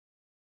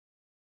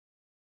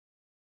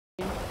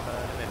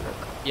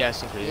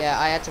Yes, included. Yeah,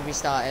 I had to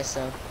restart it,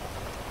 so.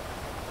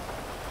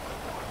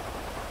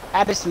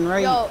 Addison,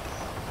 right? Yo,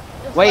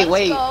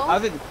 Wait. go.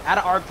 Out of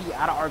RP,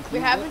 out of RP. We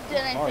haven't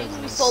done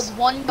anything. We sold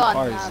one gun.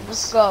 Now,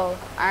 let's go.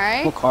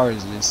 Alright? What car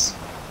is this?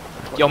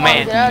 Yo,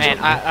 man, get out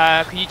of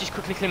man, could you just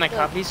quickly clean my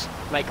car, please?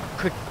 Like,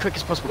 quick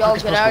as possible, Yo,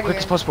 quick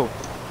as possible.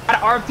 Out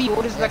of RP,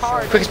 what is that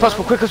car? Quick as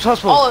possible.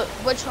 Oh,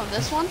 which one?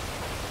 This one?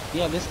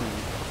 Yeah, this one.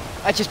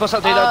 I just bust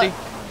out, that'll do.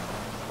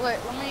 Wait,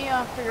 let me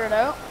figure it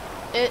out.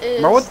 It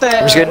is. Bro, what the?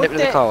 I'm just gonna nip to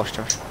the car wash,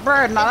 Josh.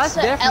 Bro, no, that's It's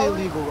a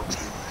definitely illegal.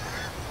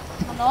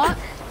 You know what?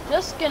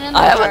 Just get in the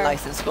I have car. a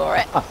license for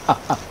it.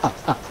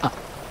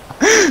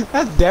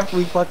 That's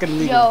definitely fucking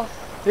illegal. Yo,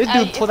 This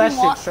hey, dude pulled if that you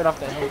shit want- straight off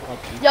the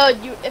helicopter. Yo,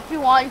 if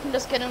you want, you can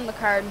just get in the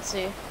car and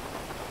see.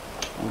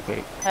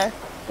 Okay. Okay?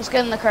 Just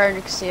get in the car and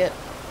you can see it.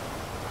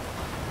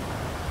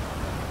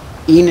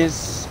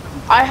 Enos.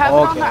 I have it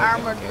on the Okay,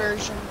 armored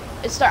version.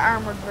 It's the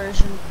armored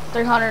version.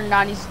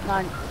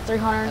 399.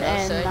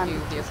 Hello, sir, you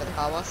here for the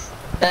car wash?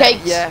 Okay,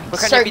 Yeah, we're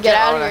sir, get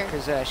out of here.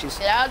 because she's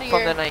Get out of from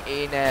here. the Let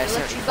you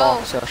 1974,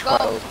 go. so she's Go.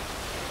 quite old.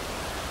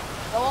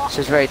 Go on.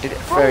 She's very dirty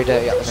at the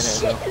minute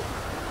as well.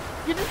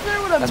 You just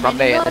there with a That's my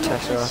mate at the minigun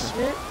Tesla, and wasn't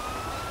shit.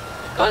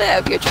 Go on,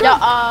 it'll be a trip. Yeah,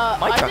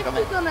 My I truck, think I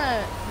we're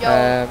gonna.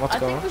 Yo, what's I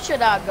going think on? we should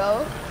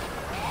go.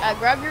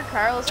 Grab your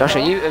car. Let's Josh, go.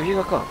 have you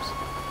got cops?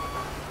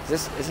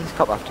 Is this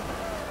cop after?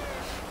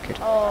 Good.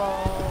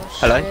 Oh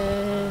shit.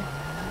 Hello?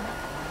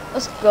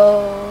 Let's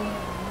go.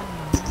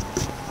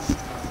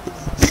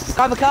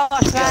 Grab a car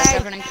wash, Is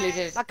everyone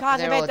included? My car's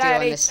a They're all bit due on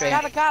dirty. this stream.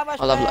 Grab a car wash,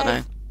 I'll have that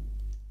now.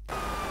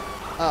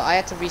 Oh, I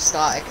had to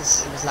restart it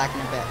because it was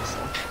lagging a bit.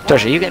 So.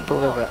 Josh, are you getting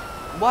pulled over?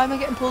 Why am I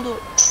getting pulled over?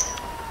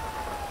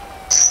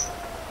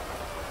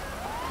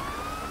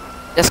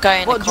 This guy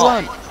in the car. What do you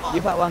want?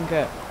 You fat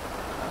wanker.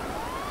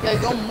 Yo, you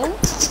gonna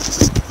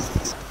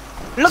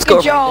move? Look go,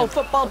 at your man.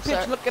 football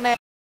pitch looking at.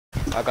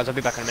 Alright guys, I'll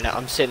be back in a minute.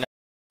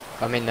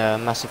 I'm in a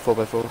massive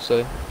 4x4,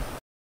 so...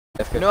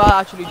 No, I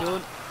actually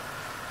don't.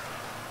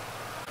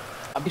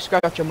 I'll be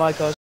scratching my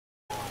cars.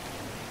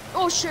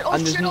 Oh shit! Oh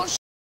And shit!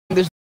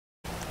 there's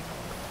Oh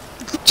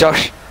shit!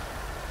 Josh,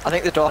 I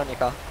think the door on your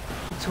car.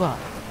 It's what?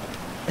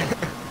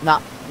 Nah,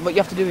 what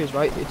you have to do is,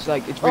 right, it's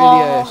like, it's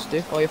really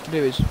stiff. All you have to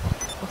do is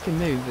fucking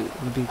move,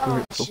 it would be Oh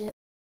grateful. shit!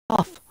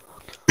 Off.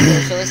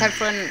 So is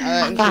everyone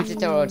included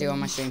their audio on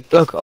my stream?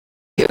 Look,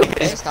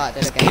 Okay,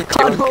 started it again.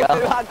 Don't go.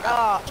 my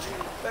car!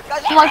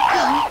 My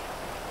car!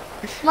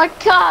 My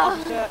car!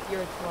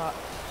 You're a twat.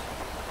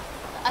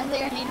 I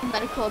think I need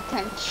medical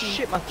attention.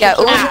 Shit, my Yeah,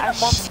 Ah,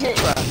 also monster shit.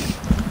 truck.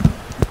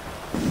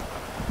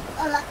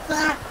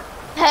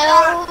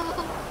 Help!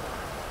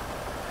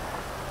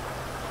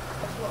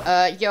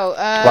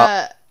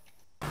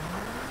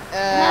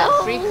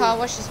 Free car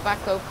wash is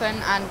back open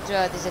and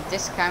there's a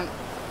discount.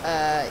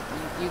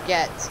 You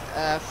get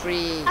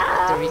free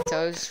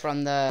Doritos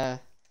from the.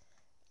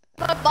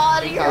 My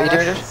body Free car What are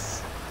you doing,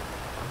 hurts. Josh?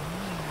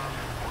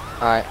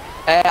 Alright.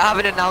 I have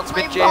an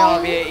announcement, My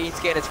JRV bones. he's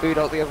getting his food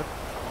out the oven.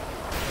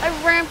 I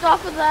ramped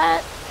off of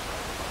that.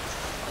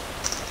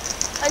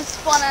 I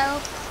spun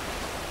out.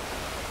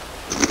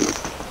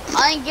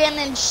 I ain't getting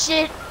in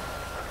shit.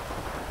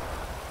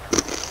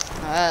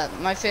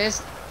 My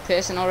first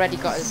person already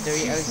got his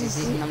Doritos. He's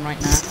eating them right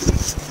now. You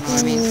know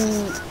what I mean?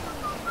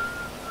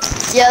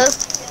 Yeah,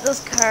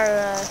 this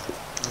car.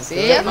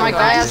 See, Yeah, my my guy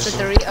God. has the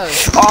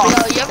Doritos. Oh.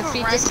 Yo, you The have a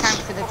free wrench? discount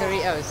for the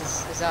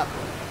Doritos is up.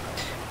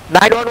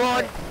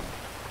 911!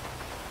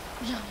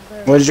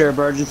 What is your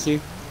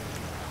emergency?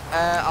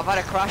 I've had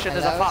a crash and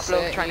there's a Hello, fat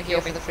bloke sir, trying you to here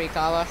kill for me. the free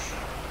car wash?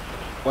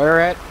 Where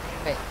at?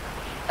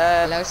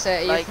 Hello, sir,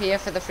 are you like, here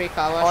for the free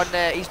car wash?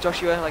 on East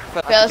Joshua, like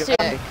Yeah, let's do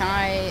Can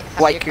I have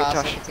White your coupe, car so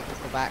I Josh. can take it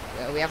to the back?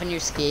 We have a new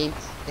scheme.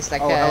 It's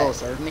like Oh, a hello,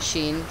 sir.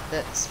 machine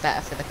that's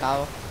better for the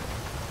car.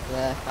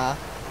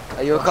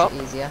 Are you a Wash cop?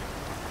 it easier.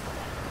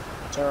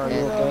 Sir, are you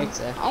Yeah, okay?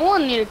 sir. I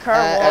want to need a car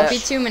It'll wash. be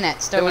 2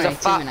 minutes. There Don't was worry, a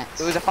 2 fat, minutes.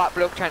 there was a fat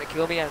bloke trying to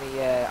kill me and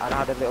and I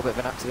had a little bit of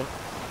an accident.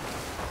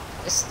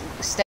 Just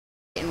stay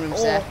in rooms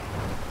Oh. there.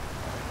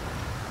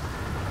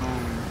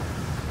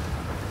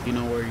 You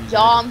know where he's Yo,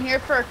 at? I'm here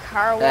for a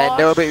car wash.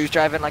 No, but he was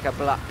driving like a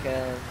black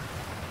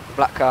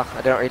car.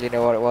 I don't really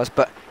know what it was,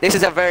 but this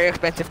is a very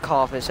expensive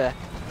car for sir.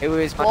 It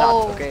was my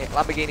Whoa. dad's, okay,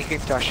 Lamborghini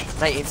Countach,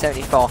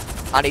 1974,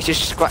 and it's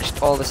just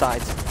scratched all the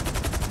sides.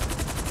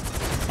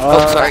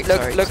 Sorry, look,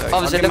 sorry, look, sorry. obviously,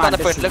 I'll look get on the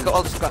my front, look additional- at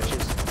all the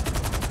scratches.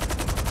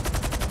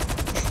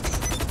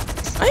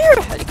 I hear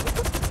a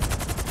helicopter.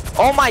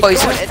 Oh my god,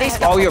 and this,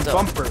 Oh, your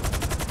bumper.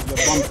 Your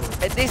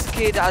bumper. and this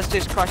kid has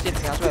just crashed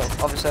into me as well,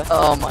 officer.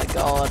 Oh my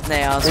god,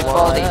 nails. It's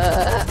baldy.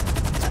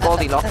 It's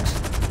baldy locks.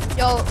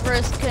 Yo,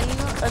 Risk, can you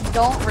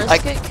don't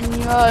risk it? Can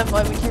you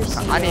invite me to your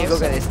CEO? I need to go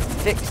get this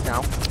fixed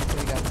now. Here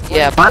we go.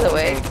 Yeah, by the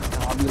way,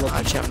 I'll be looking.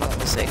 actually I'm not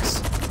the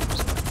 6.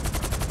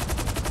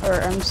 Or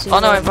MC. Oh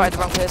no, I invited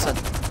the wrong person.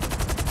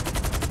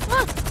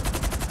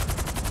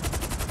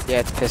 Yeah,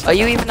 it's pissed. Are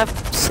you even a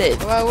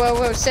civ? Whoa, whoa,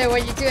 whoa, sir,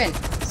 what are you doing?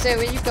 Sir,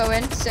 where you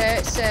going?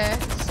 Sir.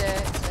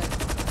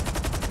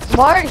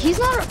 Bart, he's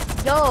not.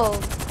 Yo,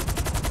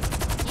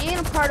 he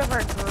ain't a part of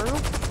our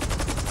group.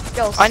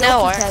 Yo, I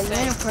know, I Silky Cat, you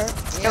understand. ain't a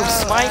perp. Yo,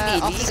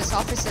 Smiley, leave.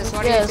 officers,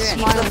 what Yeah, are you doing?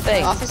 Smiley. the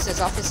thing. Officers,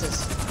 what's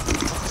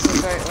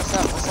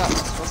up?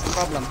 What's the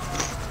problem?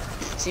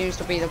 Seems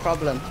to be the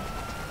problem.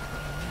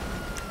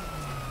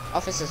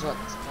 Officers, what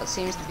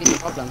seems to be the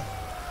problem?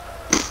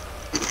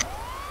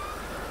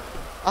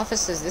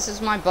 Officers, this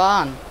is my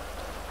barn.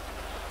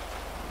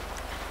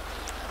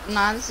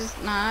 This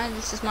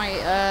is my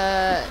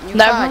new car.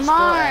 Never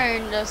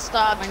mind. Just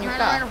stop My new turning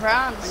car.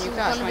 around. My This new is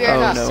car, gonna my be new our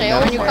car. no, sales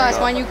no, my new car, it's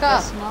my new car.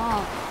 It's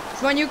not.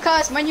 It's my new car,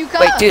 it's my new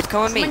car. Wait, dude,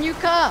 come with It's my me. new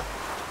car.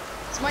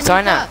 It's my new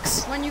Sign car. X.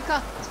 It's my new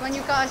car. It's my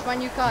new car. It's my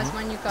new car. It's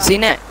my new car. See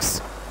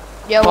next.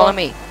 Yeah, Follow well,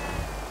 me.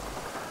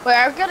 wait,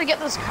 I've got to get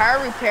this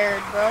car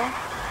repaired, bro.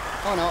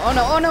 Oh no, oh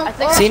no, oh no. I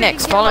think oh, See should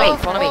next, get follow my-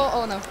 me, follow me.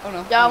 Oh no, oh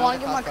no. Yeah, I Oh, no, want to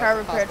the get my car's car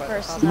broke, repaired the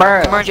first. car's and broke.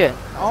 then- Come on, Jen.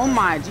 Oh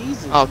my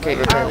Jesus. Okay,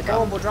 bro, repair you're the a car.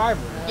 horrible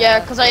driver.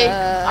 Yeah, cause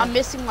Uh, I'm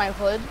missing my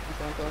hood.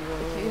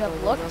 If you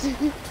have looked.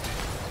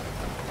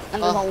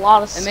 And there's Oh, a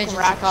lot of Emergency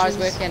scratches. car is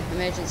working.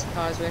 Emergency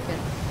car is working.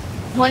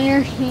 When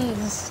your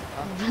this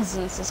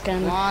business is kind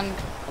Come of. on,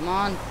 come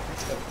on.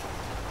 Let's go.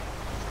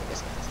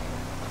 Let's go.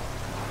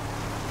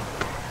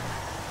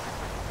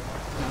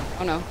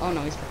 Oh no, oh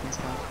no, he's fucking his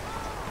car.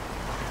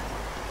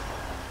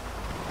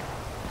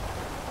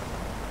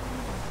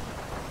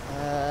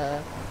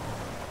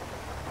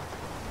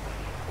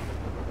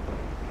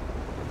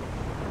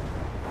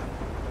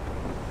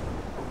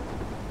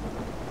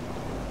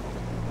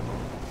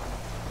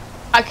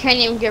 I can't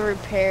even get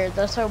repaired.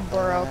 That's how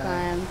broke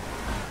I am.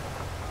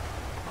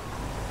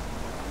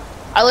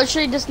 I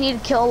literally just need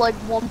to kill like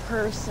one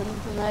person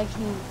and I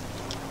can.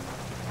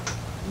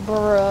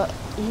 Bruh.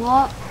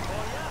 What?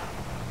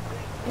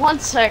 1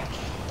 sec.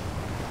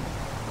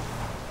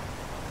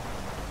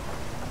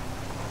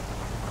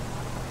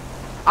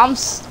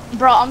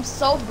 Bro, I'm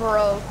so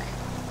broke.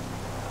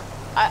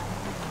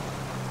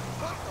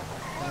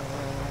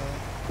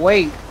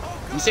 Wait,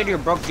 you said you're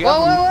broke. Do you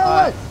Whoa, have whoa, a,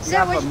 whoa, whoa! do you Sir,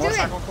 have what a are you doing?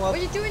 motorcycle club? What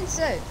are you doing,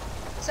 sir?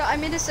 Sir,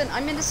 I'm innocent.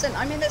 I'm innocent.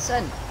 I'm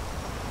innocent.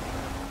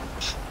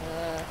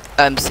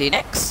 See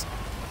next.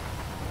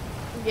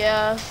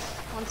 Yeah.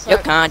 1 Your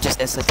sec. car just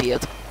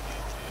disappeared.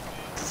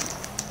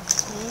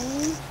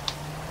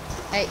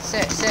 Hey,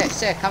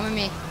 sir, come with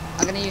me.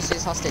 I'm gonna use you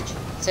as hostage.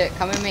 Sir,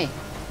 come with me.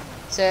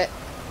 Sir.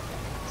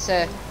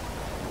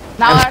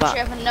 Now I How's actually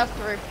that? have enough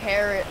to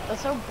repair it.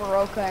 That's how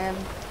broke I am.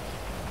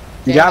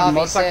 Do you have a Harvey,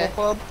 motorcycle sir.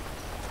 club?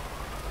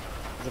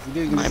 'Cause if you do,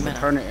 you can My just man.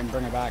 return it and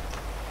bring it back.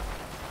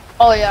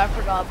 Oh yeah, I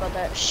forgot about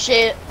that.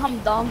 Shit, I'm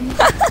dumb.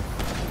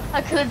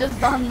 I could have just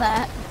done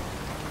that.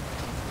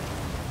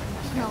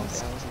 No. I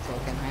wasn't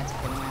talking. I had to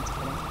kill him.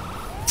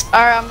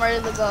 Alright, I'm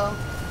ready to go.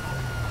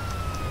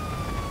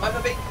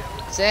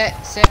 Sir,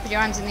 put your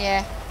hands in the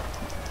air.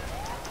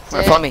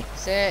 Right, follow me.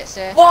 Sir.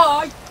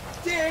 Why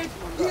did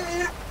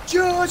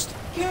you just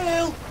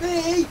kill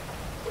me?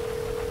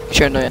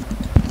 Sure, no.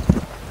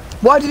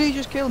 Why did he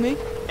just kill me?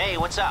 Hey,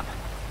 what's up?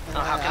 Oh,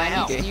 how can I I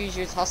help? need to use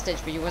you as hostage,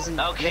 but you wasn't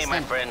Okay, listening.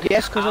 my friend.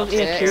 Yes, 'cause I was I'll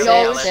in a take queue.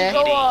 care Yo, of we the should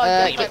go,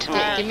 LSPD.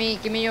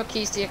 get Give me your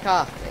keys to your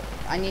car.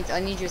 I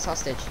need you as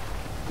hostage.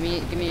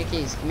 Give me your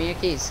keys. Give me your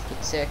keys,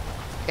 sir.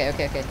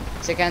 Okay.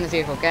 Sir, get in the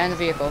vehicle.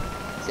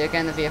 Sir,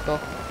 get in the vehicle.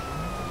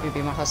 You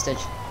be my hostage.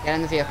 Get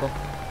in the vehicle.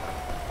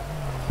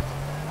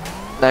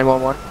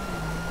 911.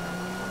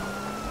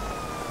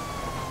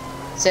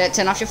 Sir,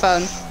 turn off your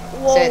phone.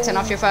 Whoa. Sir, turn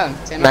off your phone.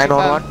 Turn off your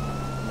 911.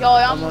 phone. Yo,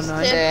 I almost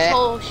on, did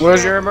so shit.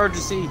 Where's your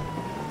emergency?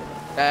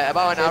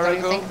 About an Sir, hour don't even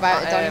ago, think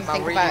about it, don't even my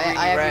think really, about it. really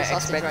I have you rare, as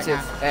hostage right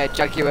expensive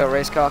Jaguar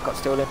race car got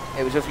stolen.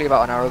 It was roughly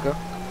about an hour ago.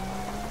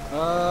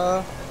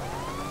 I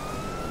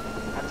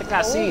think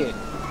I see it.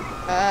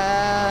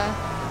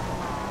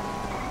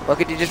 Well,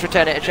 could you just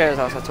return it to Trevor's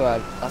house? That's where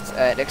that's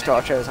next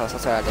door to Trevor's house.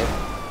 That's where I live.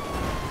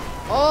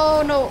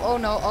 Oh no.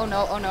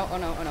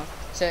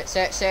 Sir,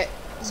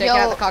 get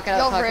out of the car, get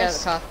out of the car, get out of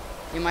the car.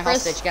 You're my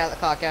Risk. hostage, get out of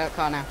the car, get out of the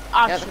car now.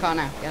 Ah, Get out of the car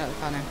now, get out of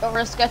the car now. Yo,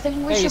 Risk, I think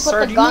we Hey, should sir,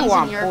 put do the you know guns why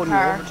in I'm your pulling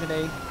car. you over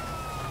today?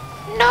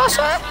 No,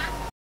 sir.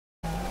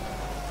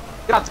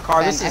 Get out the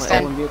car. This is a FN.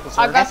 stolen vehicle,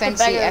 I sir. got the FNC,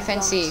 beggar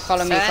FNC, guns.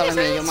 follow me,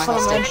 you're my Follow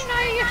me. hostage.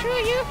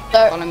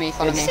 Sir, Follow me. It's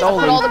I stolen.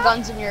 put all the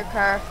guns in your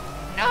car.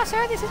 No,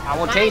 sir. This is I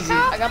will tase you.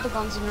 I got the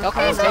guns in your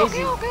Okay, car.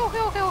 okay.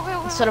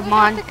 Instead of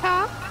mine. I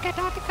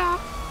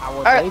will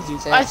Alright. tase you.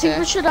 Sir, I think sir.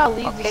 we should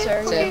leave this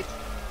area. Sir,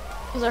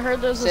 Because I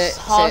heard there's sir, this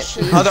sir,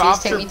 hostage. please, Other please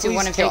officer, take me to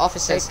one of your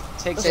officers.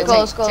 Take Sir,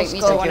 go, take let's me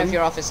go. to one of Him.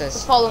 your Just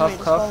officers. follow Cuff, me,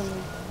 just cuff. follow me.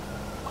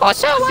 Oh,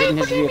 sir. Sit in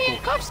his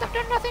vehicle.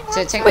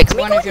 Sir, take me Wait, to can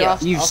we one go of your here?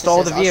 officers. You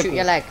stole the I'll shoot vehicle.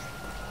 your leg.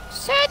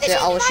 Sir, Sir,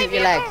 I will shoot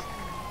your leg.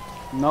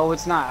 No,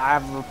 it's not. I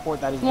have a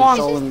report that it's Come been on.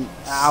 stolen an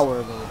hour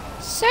ago.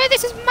 Sir,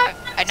 this is my.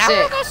 An hour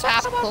Sir, ago, sir.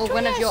 call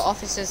one of your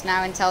officers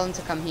now and tell them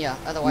to come here.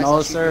 Otherwise, No,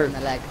 I'll shoot sir. you in the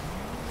leg.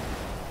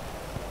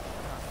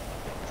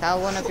 Tell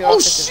one of your Oh,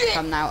 officers to shit.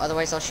 come now.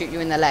 Otherwise, I'll shoot you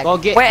in the leg. Go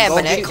get. Wait a go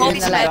minute, get call into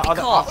these the men other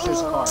because-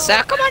 officer's car.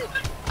 Sir, come on.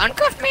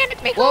 Uncuff me and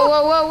let me go.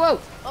 Whoa.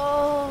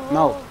 Oh.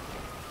 No.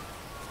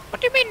 What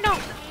do you mean, no?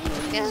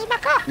 This is my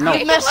car. No.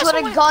 You mess with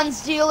a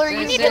guns dealer, Sir,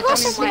 you need sir, to get go tell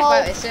me the more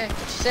about smoke. it,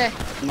 sir.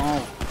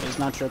 No, it's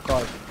not your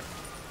car.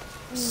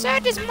 Sir,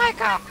 this is my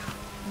car.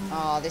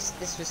 Oh, this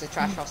was a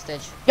trash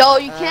hostage. Yo,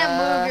 you can't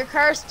Uh, move. Your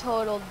car's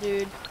totaled,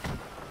 dude.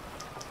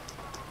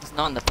 He's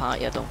not in the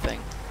party, I don't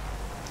think.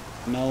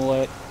 You know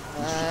what?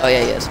 Oh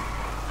yeah, he is.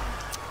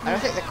 I don't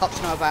think the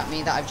cops know about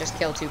me that I've just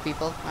killed 2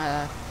 people.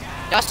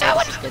 Yo, sir,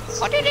 what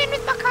Kids. are you doing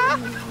with my car?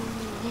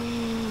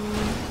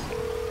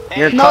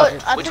 You're No,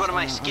 covered. I Which think- one of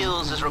my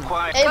skills is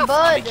required? Hey, I'll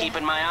bud. be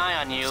keeping my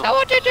eye on you. So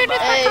what are you doing with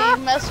my Hey, car?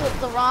 you mess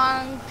with the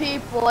wrong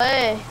people,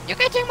 eh? You're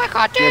getting my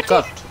car You're dirty.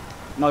 cuffed.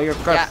 No, you're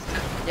Yeah,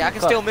 cuffed. yeah, I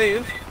can still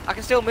move. I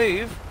can still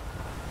move.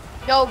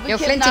 Yo, we Yo,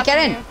 Flinty, kidnapped get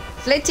in! you.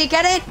 Flinty,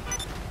 get in!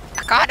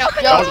 I can't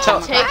open Yo, it.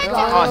 tell- take Whoa,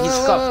 guns. Oh, he's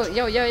whoa, cuffed.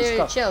 whoa, yo, He's yo,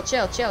 cuffed. chill.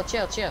 Yo,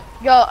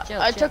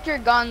 Chill, I chill. took your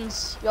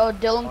guns. Yo, Dylan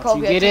Don't Kobe,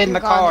 you I get took in your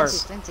the car.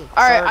 guns. Flinty,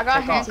 Alright, Sir, I got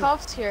take off.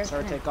 handcuffs here.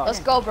 Sir, take off. Let's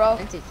go, bro.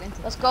 Flinty.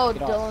 Let's go,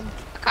 Get off. Dylan.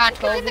 I can't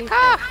get in the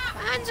car.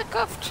 My hands are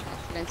cuffed.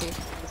 Flinty.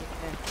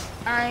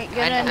 Alright,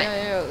 get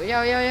in.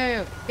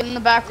 Yo. Get in the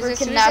back. We're Who's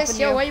this? kidnapping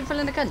Yo, you. why are you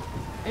pulling the gun?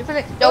 Why are you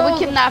pulling? Yo, Oh, we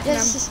kidnapped him.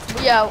 yes.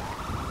 Yo,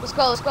 let's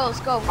go. Officers,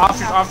 go. Well,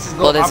 there's a officers,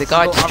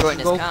 guy go, destroying officers,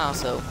 his go. car,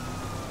 so.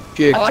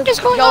 Jig. What is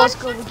going Yo, on? let's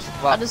go.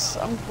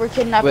 We're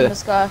kidnapping Where?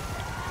 this guy.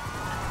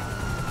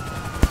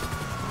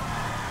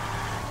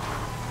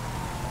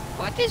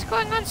 What is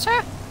going on,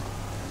 sir?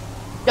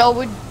 Yo,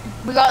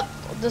 we got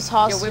this Yo,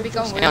 hostage. where we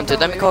going? Hang on,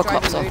 dude, let me call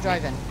cops Where we off.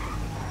 driving?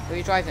 Where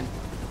we driving?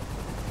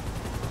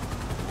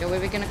 Yo, where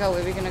we gonna go?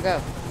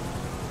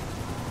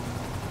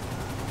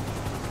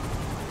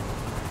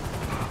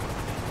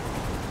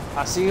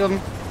 I see him.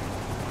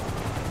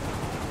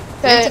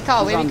 Okay, Flinty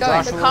car, where we He's going?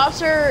 on the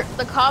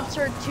cops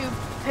are too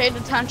paid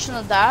attention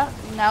to that.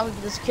 Now we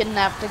just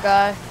kidnapped the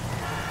guy.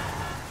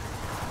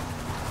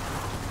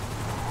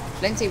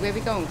 Flinty, where we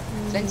going?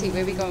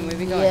 Where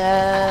we going?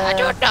 Yeah. I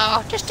don't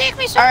know. Just take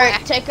me somewhere.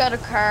 Alright, take out a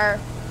car.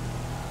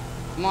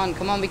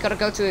 Come on, we gotta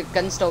go to a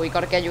gun store. We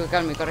gotta get you a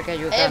gun.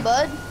 Hey,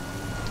 bud.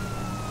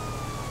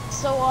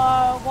 So,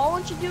 why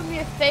won't you do me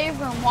a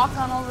favor and walk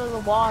on over the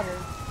water?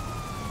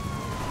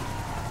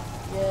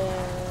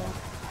 Yeah.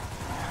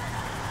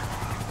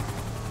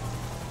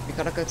 We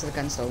gotta go to the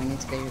gun store. We need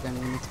to get you a gun.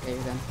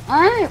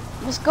 Alright,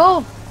 let's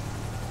go.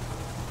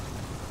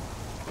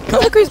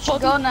 Look who's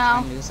Let's go now.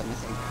 Try and lose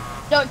something.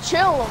 Yo,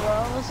 chill,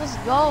 bro. Let's just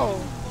go.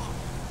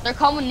 They're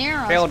coming near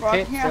us, Failed bro. I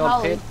pit, can hear failed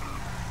Holly. pit.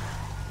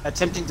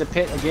 Attempting to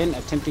pit again.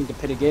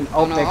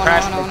 Oh, no, they oh,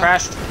 crashed, no, they no.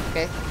 crashed,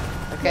 Okay.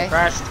 they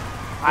crashed.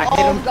 I Oh,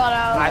 hit we him. got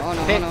out. I Oh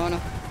pit, no.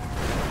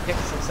 pit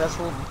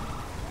successful.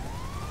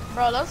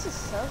 Bro, that's a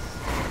success.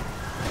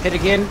 Hit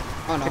again.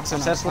 Oh no. Pit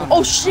successful.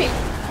 Oh, shit.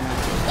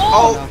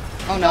 Oh,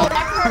 Oh no.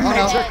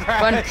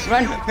 Run.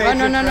 Run.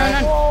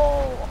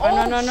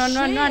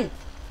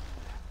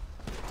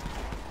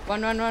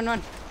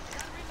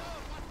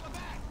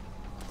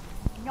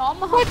 No,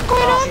 I'm a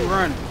don't you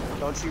run.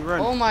 Don't you run.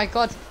 Oh my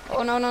god.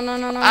 Oh no.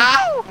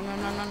 Ow!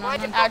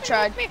 No. I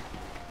tried.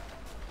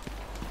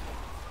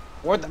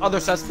 Where'd the other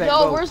suspect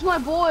Yo, go? where's my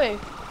boy?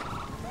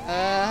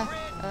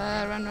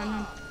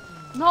 Run.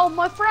 No,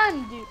 my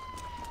friend, dude.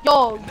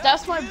 Yo,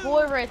 that's my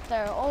boy right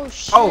there. Oh,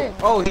 shit.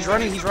 Oh, he's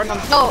running on the street.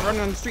 No. He's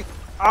running on the street.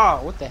 Ah,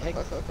 what the heck?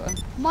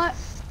 My...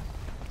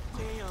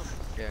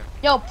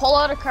 Yo, pull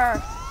out a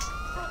car.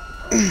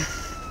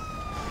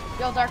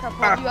 Yo, Dark, I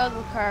pulled you out of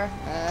the car.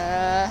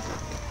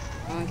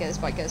 Come on, get this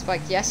bike.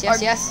 Yes. Or-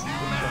 Yes.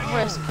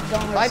 Risk,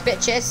 don't Bye, risk.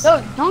 bitches.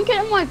 Yo, don't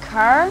get in my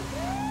car.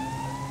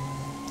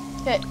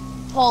 Okay,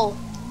 pull.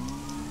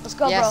 Let's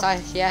go, Yes, bro.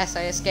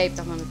 I escaped.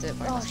 I'm on the dirt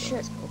bike. Oh, Let's go, shit.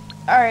 let's go.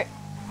 Alright,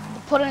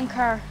 put it in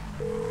car.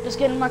 Just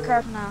get in my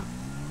car for now.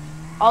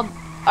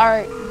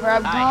 Alright,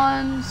 grab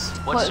Hi. guns,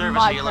 What put in service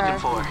my are you car. looking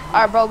for?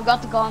 Alright, bro, we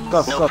got the guns.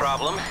 Go. No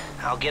problem.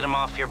 I'll get him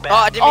off your back. Oh,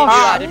 I didn't mean to do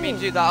that. I shit. didn't mean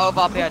to do that. Oh,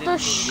 Bobby, I What didn't the mean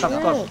to do shit?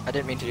 that. I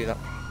didn't mean to do that.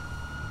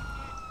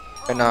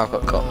 And now I've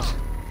got cops.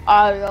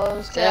 Alright, yo,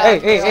 let's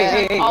get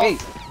Hey, out. hey.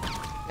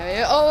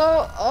 Yeah.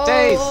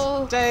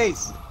 Oh.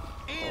 Days.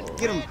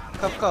 Get him.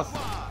 Cuff.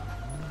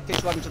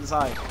 Get you up into the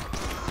side.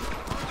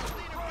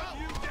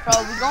 Bro,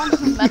 we're going to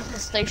the medical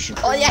station.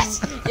 Oh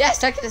yes.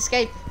 I can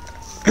escape.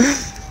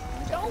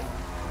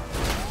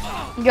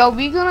 Yo,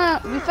 we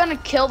finna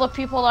kill the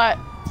people that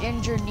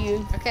injured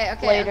you. Okay.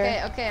 Later.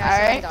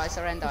 I Alright.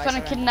 surrender. We're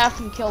finna kidnap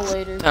and kill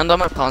later. Turned on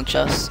my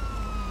punches.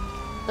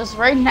 Just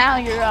right now,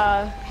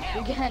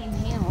 you're getting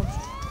healed.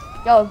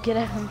 Yo, get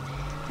at him.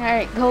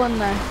 Alright, go in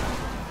there.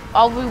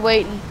 I'll be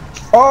waiting.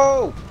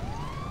 Oh!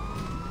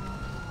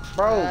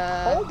 Bro,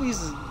 Uh,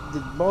 Colby's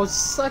the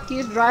most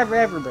suckiest driver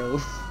ever, bro.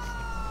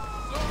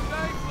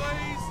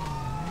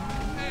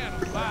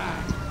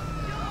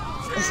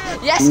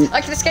 Yes,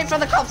 I can escape from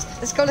the cops.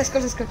 Let's go.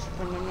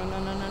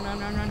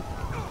 Run.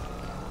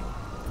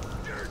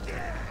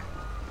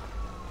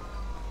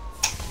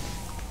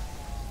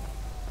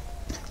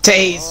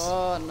 Tase!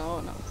 Oh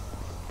no.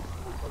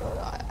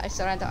 I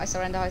surrender.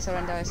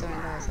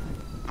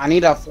 I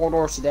need a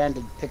 4-door sedan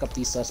to pick up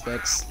these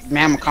suspects.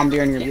 Ma'am,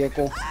 commandeering your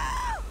vehicle.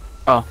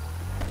 Oh.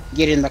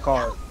 Get in the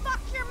car. I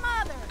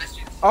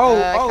Oh,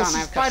 can't, I she's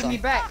have cuffs fighting me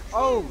on. back.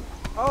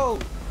 Oh.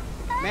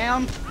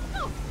 Ma'am.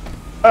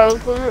 Oh,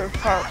 go get your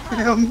car.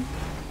 Ma'am.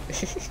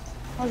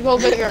 Let's go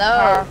get your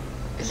car.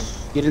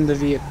 Get in the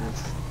vehicle.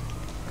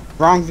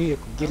 Wrong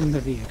vehicle. Get in the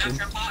vehicle.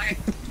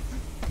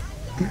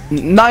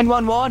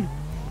 911.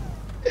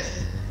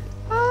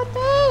 Oh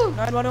no!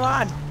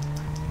 911.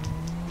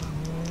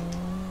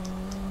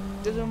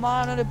 There's a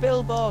man on a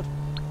billboard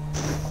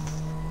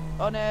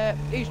on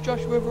East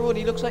Joshua Road.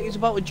 He looks like he's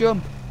about to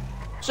jump.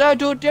 Sir,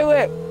 don't do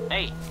it.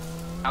 Hey,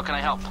 how can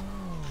I help?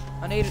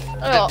 I need it.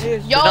 Oh,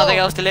 Please. yo, Nothing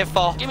else to live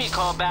for. Give me a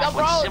call back Yo,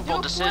 when bro,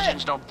 simple do a flip.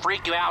 decisions don't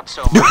freak you out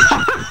so much.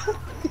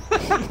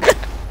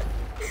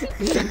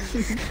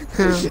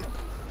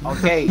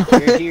 Okay,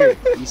 you're here.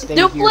 You stay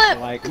Do here flip. for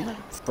like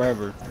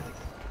forever.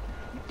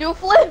 do a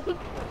flip.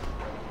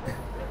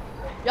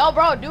 Yo,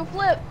 bro, do a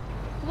flip.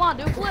 Come on,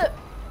 do a flip.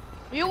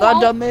 You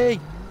Land on won't.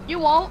 me. You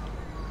won't.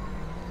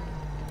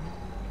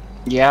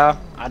 Yeah,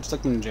 I just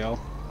took him to jail.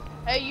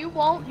 Hey, you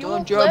won't. You Don't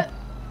won't jump. flip.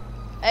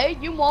 Hey,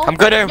 you won't. I'm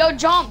gonna. Yo,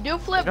 jump. Do a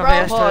flip, Nobody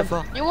else bro. to live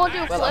for. You won't do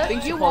a Well, I flip.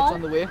 think You support's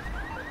on won't. the way.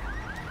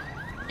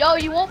 Yo,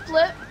 you won't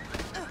flip.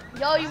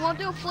 Yo, you won't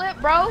do a flip,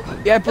 bro.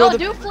 Yeah, bro. Yo,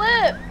 do a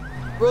flip.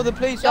 Bro, the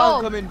police Yo.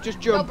 aren't coming. Just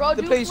jump. bro,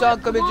 the do police flip,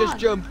 aren't coming. come Just on.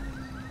 jump.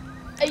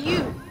 Hey,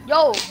 you.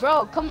 Yo,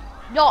 bro, come.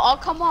 Yo, I'll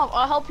come up.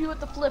 I'll help you with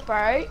the flip,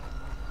 alright?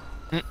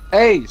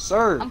 Hey,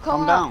 sir, I'm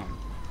calm coming up. down.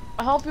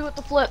 I'll help you with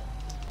the flip.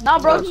 Nah,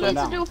 bro, No, he sit needs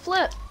down. to do a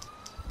flip.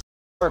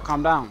 Sir,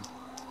 calm down.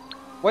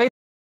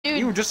 Dude,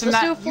 You were just in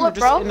let's that. do a You flip, were just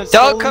bro. in a Don't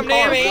stolen come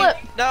near car. me. Flip.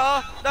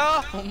 No,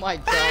 no. Oh my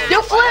god. Do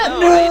a flip.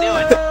 How you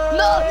doing?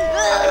 No.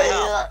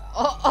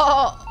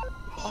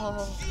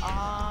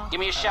 Give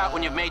me a shout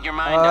when you've made your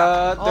mind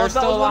up. Oh, They're that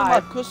still was one of my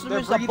alive.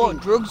 customers They're that bought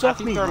breathing. drugs I off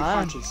think me, they're man.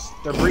 unconscious.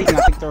 They're breathing.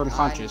 I think they're I need to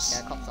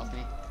unconscious. get cops off me.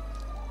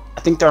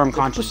 I think they're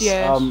unconscious. pussy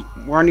ass.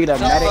 We're gonna need a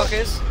medic.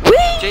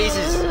 Motherfuckers.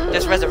 Jesus,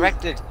 just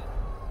resurrected.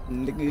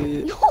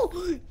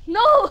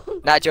 No.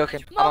 Not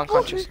joking. I'm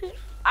unconscious.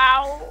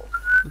 Ow.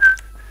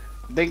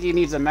 I think he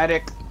needs a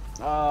medic.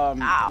 We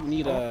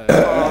need a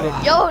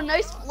medic Yo,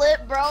 nice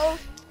flip, bro.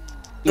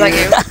 Thank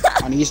you.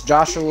 on East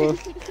Joshua,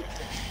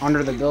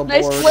 under the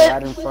billboard, flip.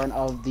 right in front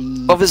of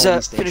the Officer,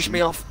 police finish station.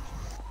 me off.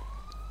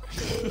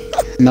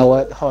 You know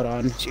what? Hold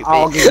on. Shoot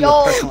I'll me. give you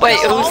Yo, a personal.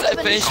 Wait, Yo, who's I'll that?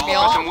 finish Finish you me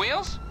Call off. some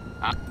wheels?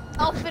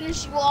 I'll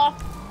finish you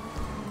off.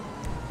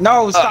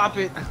 No, stop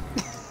it.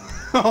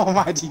 Oh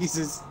my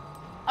Jesus.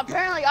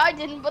 Apparently I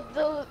didn't, but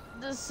the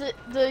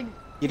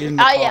Get in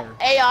the car.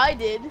 AI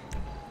did.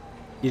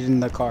 Get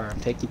in the car. I'm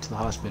taking you to the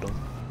hospital.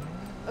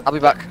 I'll be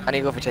back. I need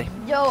to go for tea.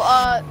 Yo,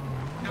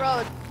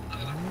 bro.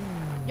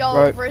 Yo,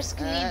 Right. Brisk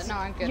needs. No,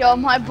 I'm good. Yo,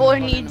 my boy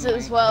I'm needs it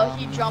as well.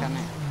 He jumped.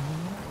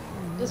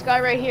 This guy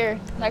right here,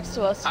 next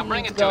to us. I'll he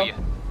bring needs it to go. to you.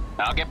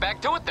 I'll get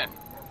back to it then.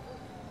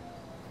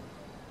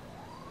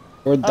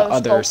 Where'd the let's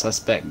other go.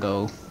 suspect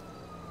go?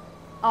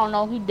 I don't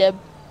know. He dead.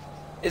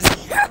 Is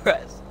he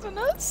arresting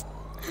us?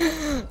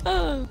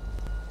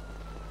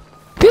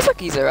 Feels like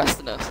he's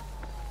arresting us.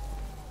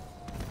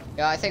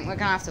 Yeah, I think we're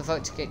gonna have to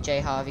vote to kick Jay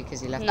Harvey because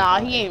he left. Nah,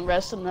 the he ain't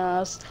resting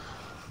us.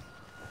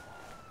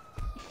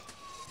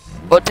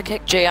 But to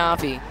kick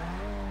JRV.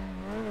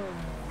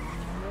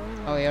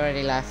 Oh, he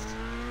already left.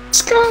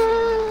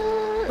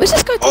 Where's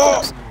this guy taking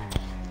us?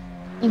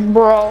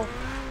 Bro.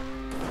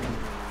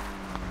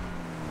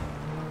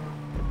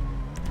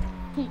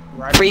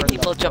 Right in 3 front of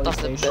people jumped off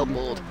the police station.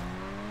 billboard.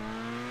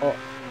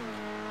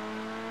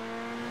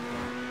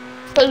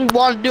 Cause we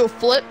want to do a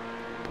flip.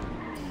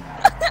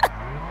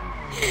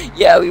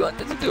 Yeah, we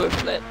wanted to do a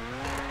flip.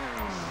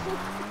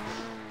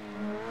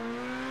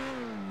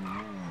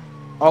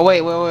 Oh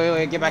wait,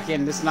 get back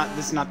in. This is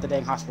not the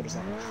dang hospital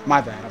center. My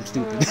bad, I'm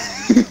stupid.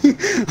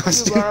 I'm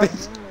stupid.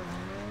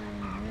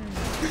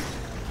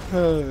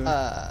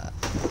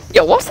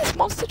 Yo, what's this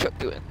monster truck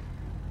doing?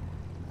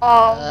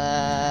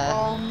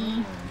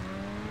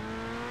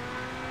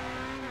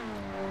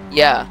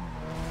 Yeah.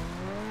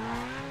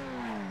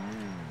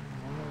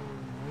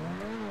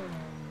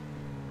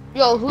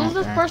 Yo, who's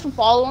this person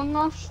following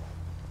us?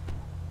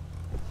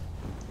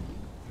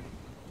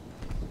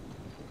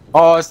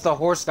 Oh, it's the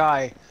horse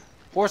guy.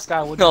 Horse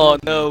guy would Oh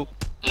no.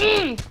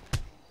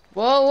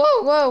 Whoa.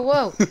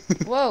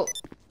 Whoa.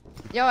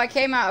 Yo, I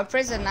came out of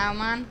prison now,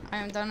 man. I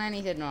haven't done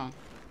anything wrong.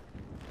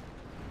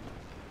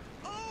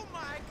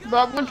 Bro,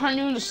 I'm gonna turn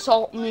you into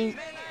salt meat.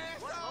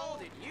 What hole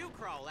did you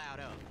crawl out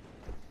of?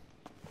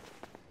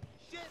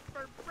 Shit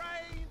for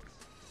brains.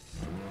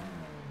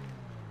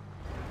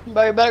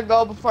 Bro, you better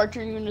go before I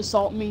turn you into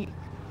salt meat.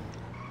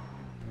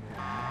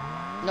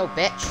 No,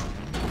 bitch.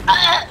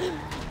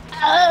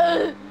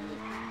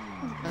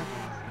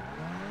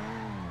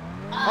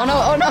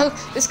 Oh no,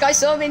 this guy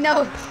saw me,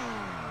 no.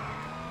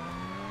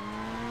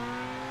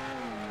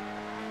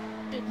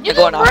 I'm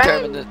going after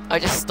him. I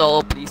just stole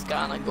a police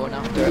car and I'm going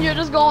after him. You're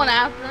just going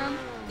after him.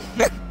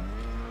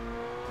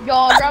 Yo,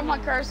 I'll grab my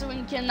car so we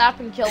can kidnap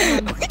and kill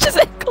him. We just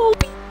hit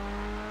Kobe.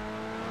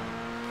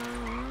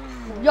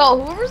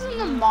 Yo, whoever's in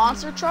the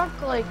monster truck,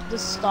 like,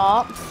 just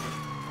stop.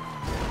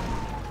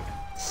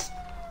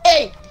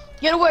 Hey,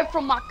 get away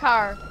from my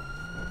car.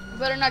 You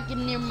better not get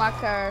near my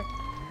car.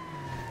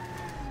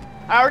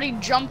 I already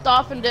jumped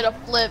off and did a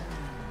flip.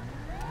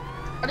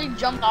 I already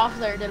jumped off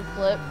there and did a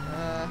flip.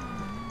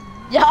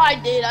 Yeah, I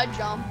did. I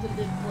jumped and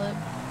did a flip.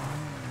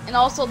 And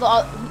also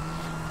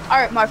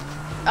Alright, my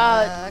Come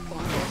on,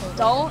 vehicle.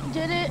 don't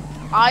did it.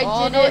 I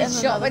Oh did no, it. he And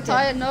shot my another kid.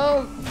 tire.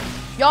 No.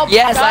 Yo,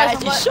 Yes, I guys,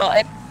 actually shot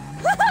him.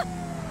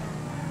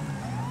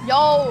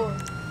 Yo,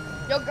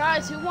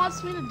 guys, who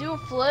wants me to do a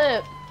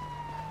flip?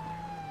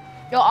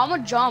 Yo, I'm a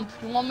jump.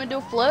 You want me to do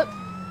a flip?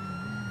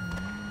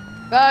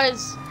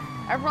 Guys,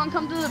 everyone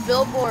come to the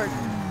billboard.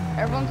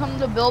 Everyone come to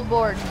the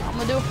billboard. I'm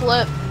gonna do a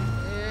flip.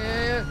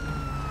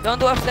 Don't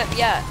do a flip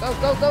yet. Go,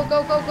 go, go,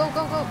 go, go, go,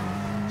 go, go.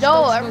 Yo,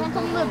 Go, everyone go,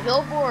 come go, to the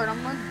go. billboard.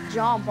 I'm gonna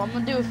jump. I'm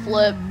gonna do a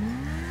flip.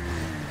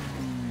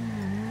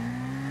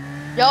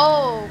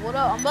 Yo, what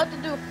up? I'm about to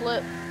do a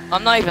flip.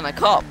 I'm not even a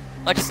cop.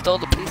 I just stole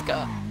the police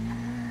car.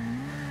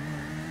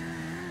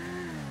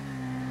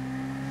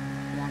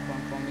 Come on, come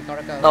on, come on. We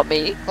gotta go. Not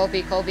me.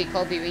 Colby, Colby,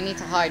 Colby. We need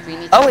to hide. We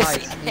need to Oh, I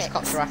hide. see. These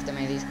cops are after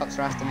me. These cops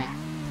are after me.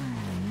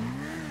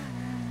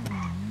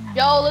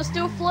 Yo, let's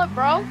do a flip,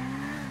 bro.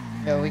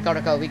 Yo, we gotta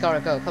go. We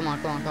gotta go. Come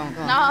on, come on, come on,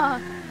 come on. Nah,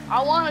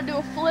 I wanna do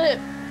a flip.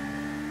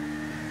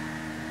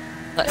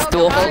 Let's Yo,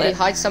 do a guys. Colby, flip.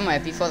 hide somewhere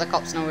before the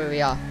cops know where we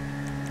are.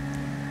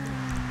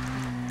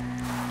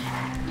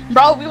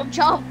 Bro, we'll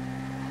jump.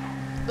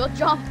 We'll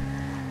jump.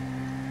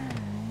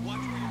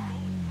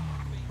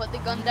 Put the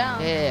gun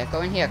down. Yeah, yeah, yeah.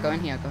 Go in here. Go in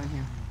here. Go in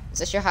here. Is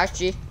this your house,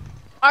 G?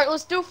 Alright,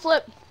 let's do a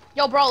flip.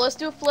 Yo, bro, let's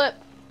do a flip.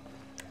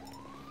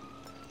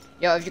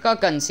 Yo, have you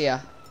got guns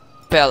here?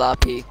 Fail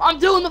RP. I'm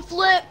doing the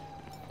flip.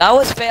 That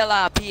was fail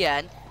RP,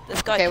 and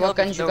this guy Okay, killed what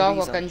me guns for you no got?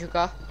 What reason. guns you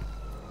got?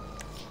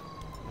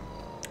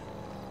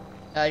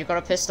 You got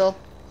a pistol?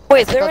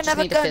 Wait, is I there just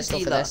another need a gun pistol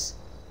for dealer? this.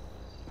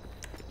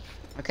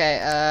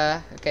 Okay,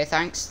 okay,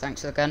 thanks.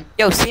 Thanks for the gun.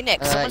 Yo,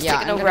 Scenic, someone's taking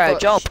I'm over gonna our go-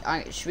 job.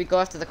 should we go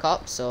after the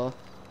cops, or?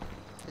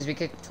 Because we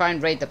could try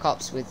and raid the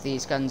cops with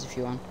these guns if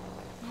you want.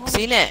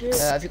 Scenic,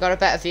 Have you got a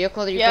better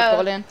vehicle that you Yeah. could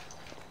call in?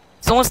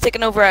 someone's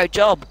taking over our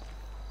job.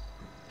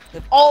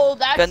 Oh,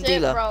 that's Gun it,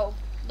 dealer. bro.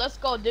 Let's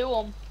go do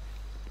them.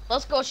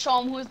 Let's go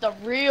show them who's the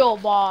real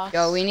boss.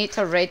 Yo, we need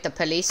to raid the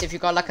police. If you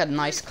got like a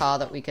nice car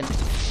that we can.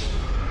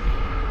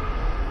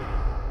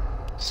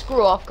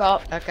 Screw off,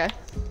 cop. Okay.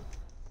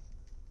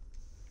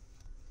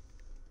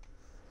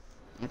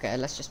 Okay,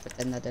 let's just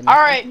pretend that didn't.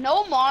 Alright,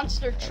 no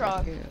monster happen.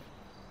 truck.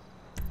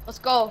 Let's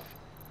go.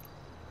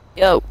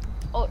 Yo,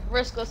 Oh,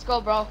 Risk, let's go,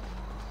 bro.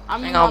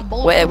 I'm hang in my on,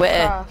 bulletproof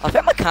wait. car. I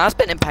think my car's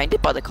been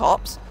impounded by the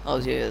cops. Oh,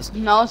 yes.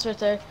 No, it's right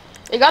there.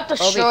 It got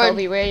Colby, destroyed.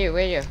 Colby, where are you?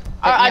 Where are you?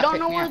 I Pick me don't up,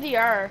 know pick me where up. they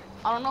are.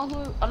 I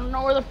don't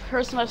know where the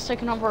person that's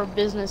taking over our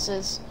business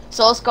is.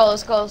 So let's go,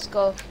 let's go, let's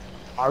go.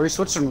 Are we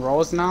switching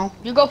roles now?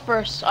 You go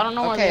first. I don't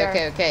know where they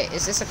Okay, are. okay, okay.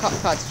 Is this a cop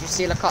car? Did you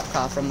steal a cop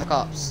car from the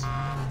cops?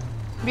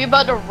 We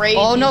about to raid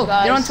Oh these no,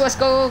 guys. they're onto us.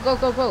 Go, go,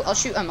 go, go, go. I'll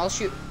shoot him. I'll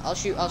shoot. I'll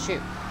shoot. I'll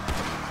shoot.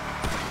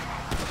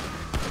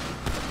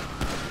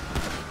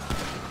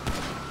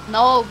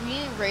 No, we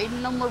ain't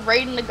raiding them. We're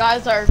raiding the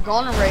guys that are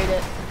gonna raid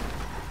it.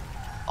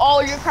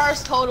 Oh, your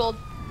car's totaled.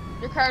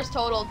 Your car's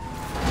totaled.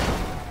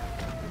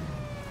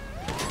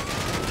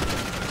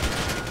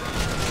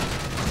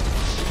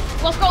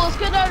 Let's go. Let's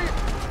get out of here.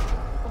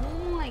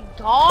 Oh my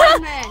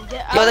god, man.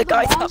 Get out Yo, of the the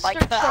guy took my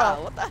monster car.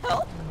 truck. What the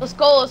hell? Let's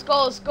go. Let's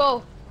go. Let's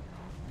go.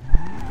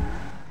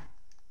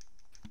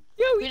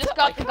 Yo, We just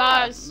got the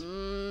guys.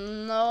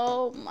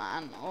 No,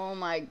 man. Oh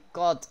my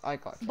god. I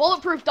got.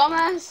 Bulletproof,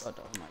 dumbass. God,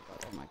 oh my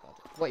god. Oh my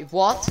god. Wait,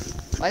 what?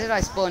 Why did I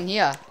spawn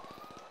here?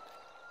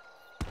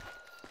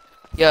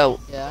 Yo,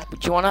 Yeah.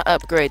 would you want to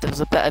upgrade?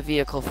 There's a better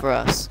vehicle for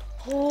us.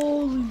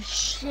 Holy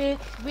shit.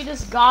 We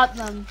just got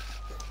them.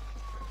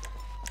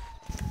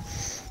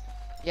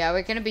 Yeah,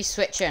 we're gonna be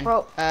switching.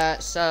 Bro.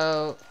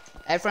 So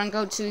everyone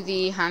go to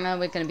the hangar.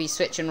 We're gonna be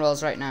switching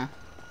roles right now.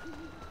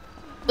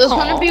 There's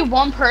gonna Aw. be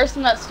one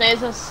person that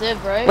stays as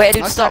Civ, right? Wait,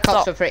 dude, Most stop, of the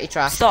cops stop. are pretty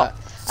trash. Stop.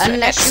 But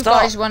unless you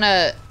Stop. guys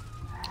wanna.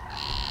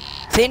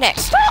 Scenic,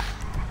 stop!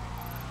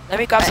 Let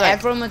me grab something.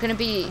 Everyone, we're gonna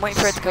be Wait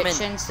for it to come in.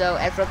 switching. So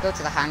everyone go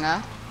to the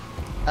hangar.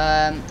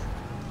 Yeah.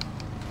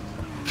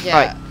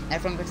 Right.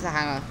 Everyone go to the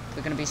hangar.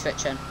 We're gonna be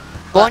switching. Go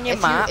But on your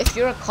if map. if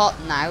you're a cop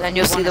now, Then and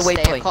you'll you see the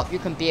wanna stay a waypoint. cop, you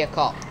can be a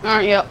cop.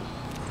 Alright, yep.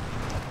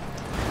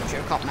 If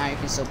you're a cop now, you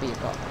can still be a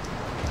cop.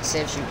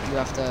 Saves you. You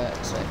have to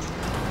switch.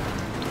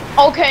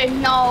 Okay,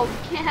 no,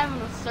 we can't have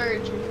a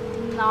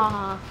surgeon.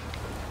 Nah.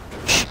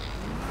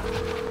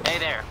 Hey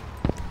there.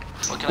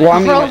 What can Well, I I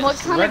do? mean, Bro, like, what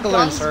kind of regular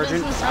guns insurgent.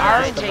 business I are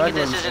already the take it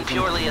regular this isn't insurgent.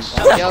 purely a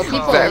social Yo, people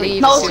call.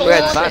 leave. No, as so soon we're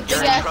as what we advanced. switch. You're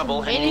big in ass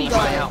trouble and you need minigun.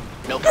 my help.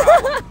 No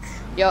problem.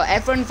 Yo,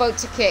 everyone vote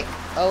to kick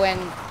Owen,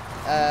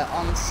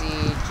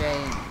 CJ.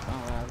 Oh,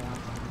 whatever.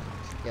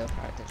 Yo,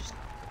 character just.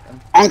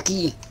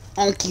 Onky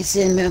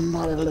Sim.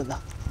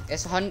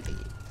 It's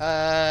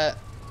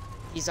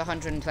he's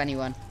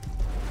 121.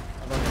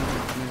 About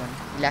 121.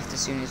 He left as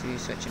soon as we were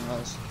switching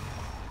roles.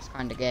 It's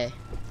kinda gay.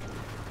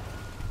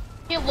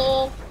 Hey,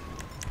 lol.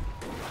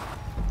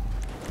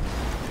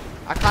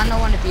 I kinda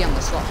wanna be on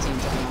the SWAT team,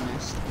 to be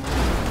honest.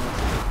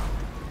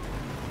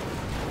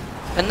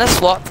 Can the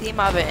SWAT team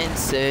have an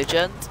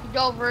insurgent?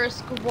 Yo,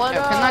 Risk, what,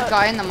 Yo, can that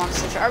guy in the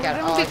monster truck are we get?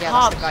 gonna Oh, be yeah, that's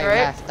cops, the guy who right?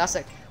 left. That's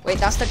the. Wait,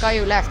 that's the guy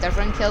who left.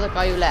 Everyone kill the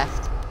guy who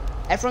left.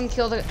 Everyone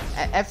kill the.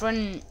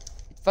 Everyone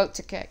vote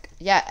to kick.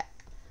 Yeah,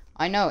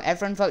 I know.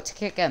 Everyone vote to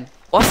kick him.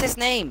 What's his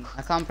name?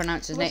 I can't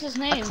pronounce his What's name. his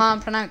name? I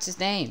can't pronounce his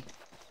name.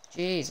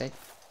 Jeez.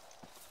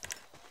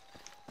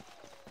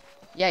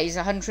 Yeah, he's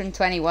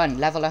 121,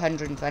 level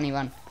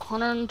 121.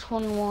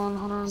 121,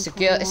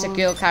 121. It's a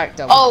girl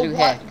character with Oh, blue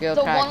hair. what? Girl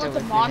The one character with the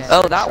with blue hair. monster?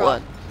 Oh, that truck.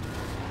 one.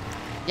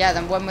 Yeah,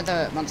 the one with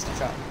the monster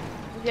truck.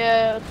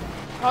 Yeah,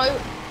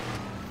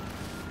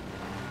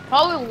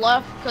 probably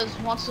left because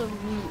wants to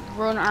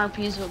run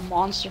RPs with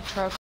monster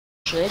truck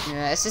shit.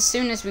 Yeah, it's as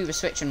soon as we were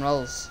switching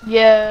roles.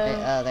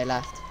 Yeah. They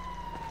left.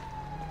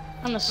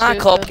 I'm a Nah,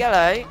 Cobb, stupid. get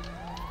out.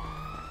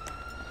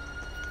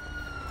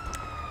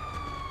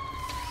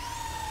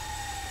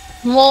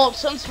 Well,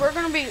 since we're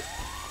gonna be,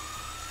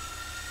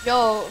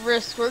 yo,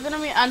 Risk, we're gonna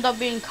end up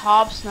being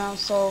cops now,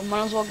 so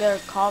might as well get our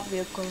cop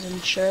vehicles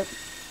and shit.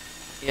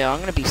 Yeah, I'm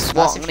gonna be SWAT.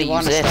 That's I'm if gonna you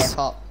want use to stay a this.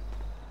 cop.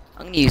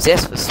 I'm gonna use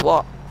this for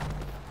SWAT.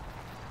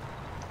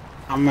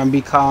 I'm gonna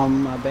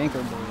become a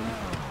banker boy.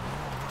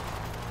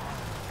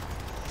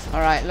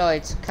 Alright,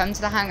 Lloyd, come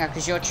to the hangar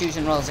because you're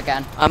choosing roles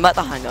again. I'm at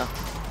the hangar.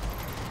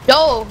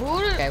 Yo,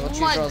 who did? Okay, we'll oh choose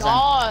my roles then.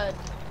 god.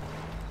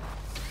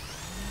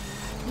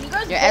 You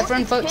guys Yeah,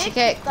 everyone vote vote to kick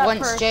kick that once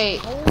person. Jay.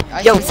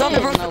 I Yo, think it's on the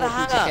Jay roof know of the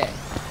who to hangar. kick.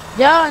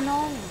 Yeah, I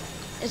know.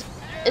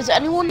 Is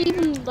anyone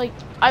even like?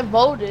 I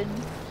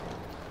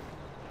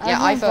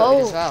Yeah, I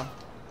voted as well.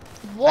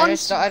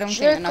 Once I don't think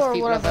jerk enough or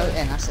people are whatever.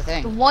 voting, that's the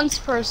thing. Once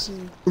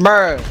person.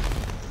 Bruh,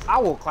 I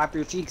will clap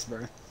your cheeks,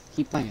 bruh.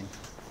 Keep playing.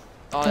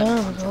 Oh,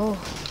 There we go.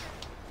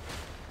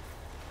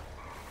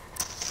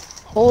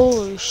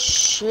 Holy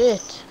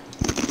shit.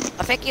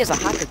 I think he is a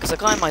hacker because I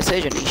got in my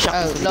surgeon. He shot me.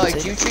 Oh, from Lloyd,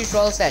 precision. you choose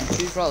roles then.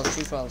 Choose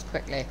roles,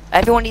 quickly.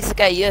 Everyone needs to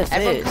get here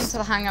Everyone come first. to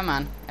the hangar,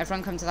 man.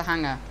 Everyone come to the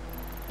hangar.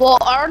 Well,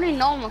 I already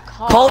know I'm a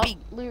cop. Colby,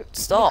 We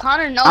stop.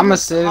 kind of know I'm a the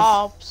civ.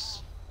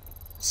 cops.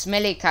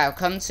 Smilly Cow,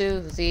 come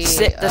to the...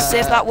 The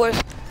civs that were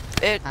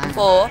hangar.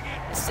 before,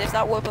 the civs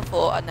that were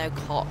before are now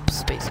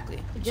cops, basically.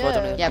 So I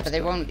don't know Yeah. if Yeah, that's but they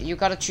good. won't... You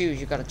gotta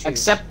choose,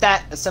 Except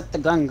the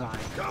gun guy.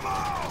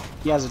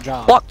 He has a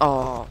job. What?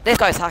 Oh, this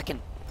guy's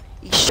hacking.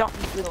 He shot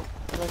me with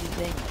a bloody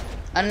thing.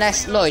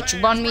 Unless, Lloyd,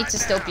 you want me to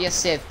still be a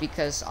civ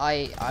because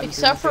I'm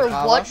Except doing for the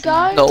car what wash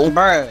guy? and- No.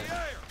 Bruh,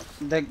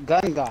 the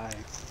gun guy.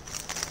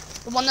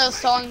 The one that was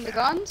selling the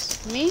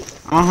guns? Me?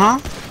 Uh-huh.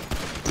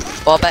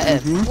 What about him?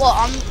 Mhm. Well,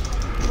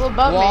 what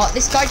about What? me?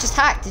 This guy just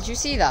hacked, did you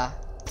see that?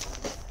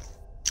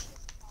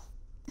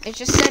 It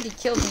just said he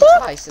killed me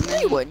twice and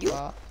then You he... won, you-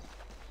 What?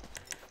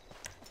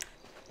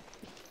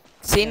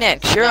 See, Yeah,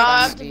 Nick, that's you're No, I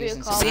fine. have to be a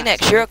cop. See,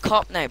 Nick, you're a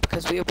cop now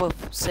because we are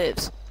both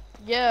civs.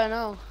 Yeah, I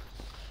know.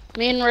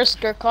 Me and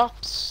Risk are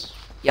cops.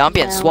 Yeah, I'm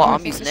being Yeah, SWAT. I I'm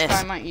think using this guy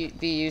this. might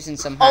be using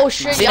some Oh hacks.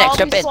 shit, man. See, y'all next,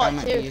 jump be in. This guy SWAT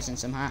might be too. using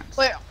some hacks.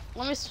 Wait,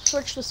 let me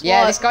switch to SWAT.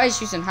 Yeah, this guy's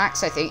using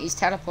hacks, I think. He's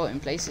teleporting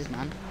places,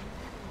 man.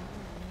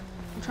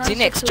 I'm trying See, to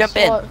Nick, switch to jump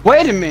in. SWAT.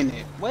 Wait a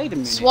minute.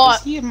 SWAT.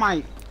 Is he in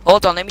my...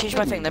 Hold on, let me change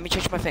my thing. Let me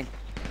change my thing.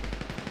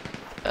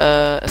 I can't get in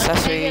the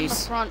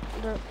Accessories. front.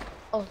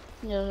 Oh,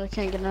 yeah, I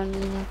can't get on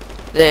anymore.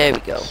 There we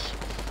go.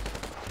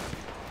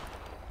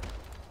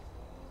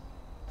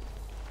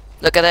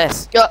 Look at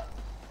this. Yo,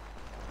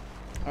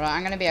 Alright,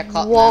 I'm gonna be a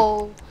cop now.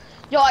 whoa.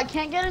 Yo, I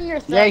can't get in your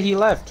thing. Yeah, he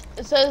left.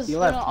 It says, He you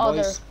left, know,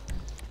 other. boys.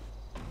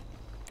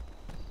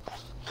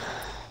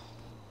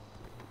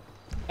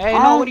 Hey,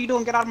 no, what are you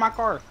doing? Get out of my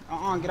car.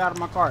 Get out of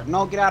my car.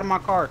 No, get out of my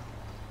car.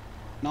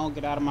 No,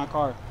 get out of my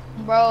car.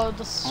 Bro,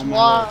 the Oh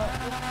my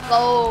SWAT.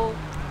 Go.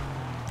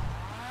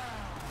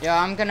 Yo,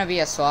 I'm gonna be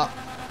a SWAT.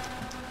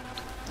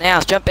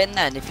 Now, jump in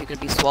then if you're gonna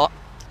be SWAT.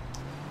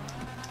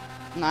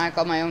 No, I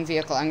got my own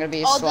vehicle. I'm gonna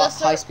be a Oh, SWAT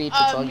this high-speed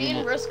patrol me and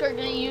unit. Risk are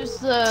gonna use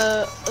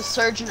the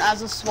surgeon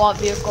as a SWAT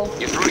vehicle.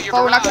 You through your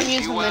But we're not garage? gonna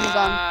use the You,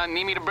 minigun.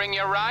 need me to bring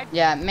you a ride?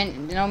 Yeah, no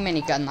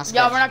minigun, that's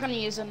Yeah, good. we're not gonna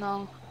use it,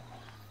 no.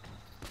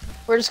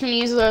 We're just gonna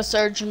use the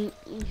surgeon.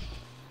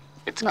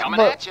 It's No, coming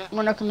but at you.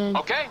 we're not gonna.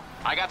 Okay,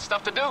 I got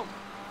stuff to do.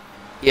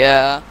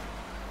 Yeah.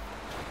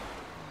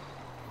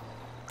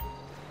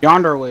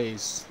 Yonder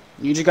ways.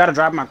 You just gotta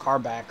drive my car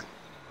back.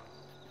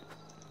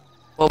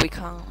 Well, we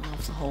can't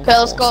have the whole Okay,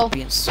 let's force go.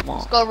 being Let's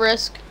SWAT. go,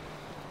 Risk.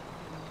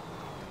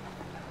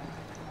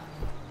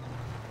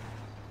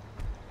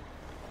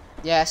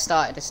 Yeah, it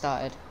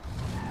started.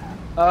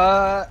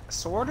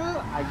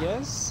 Sorta, I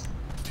guess.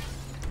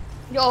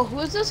 Yo,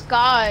 who's this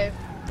guy?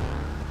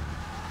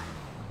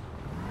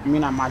 I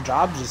mean, my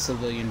job's a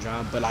civilian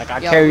job, but like I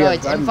Yo, carry a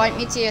Lloyd, gun. invite though.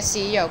 me to your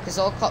CEO, because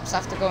all cops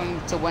have to go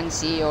into one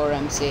CEO or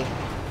MC.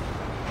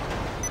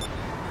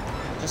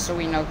 Just so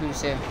we know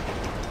who's who.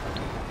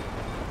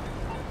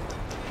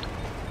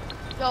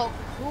 Yo,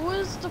 who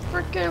is the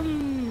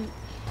frickin'...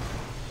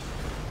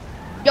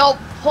 Yo,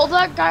 pull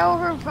that guy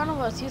over in front of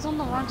us. He's on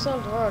the wrong side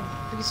of the road.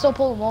 We can still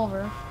pull him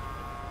over.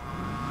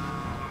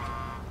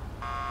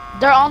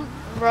 They're on...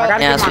 Bro, I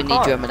gotta Yeah, get so my we need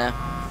car. you over now.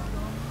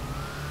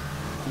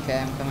 Okay,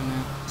 I'm coming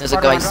now. There's a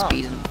part of guy my job.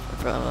 speeding in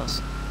front of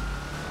us.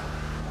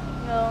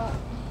 yo,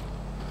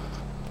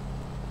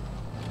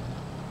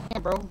 Yeah,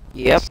 bro.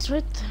 Yep. it's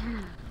right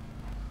there.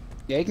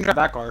 Yeah, you can drive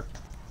that car.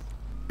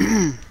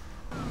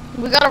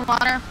 We got a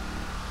runner.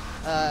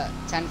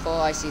 10-4,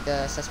 I see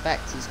the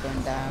suspect. He's going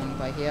down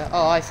by here.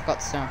 Oh, I forgot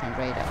to turn off my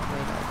radar.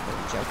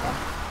 Joker.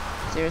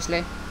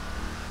 Seriously?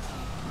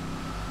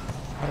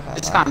 What about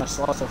It's that? kind of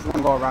slow, so if you want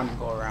to go around, you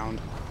go around.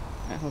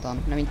 Right, hold on.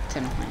 Let me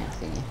turn off my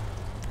thingy.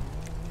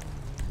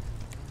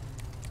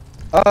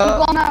 Keep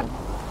going out.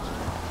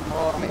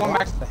 Oh, I'm going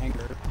back to the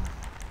hangar.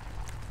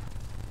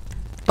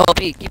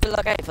 Bobby, keep a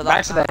lookout for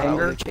Back that to the car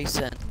hangar. we're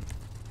chasing.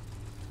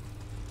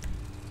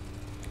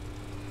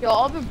 Yo,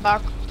 I'll be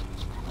back.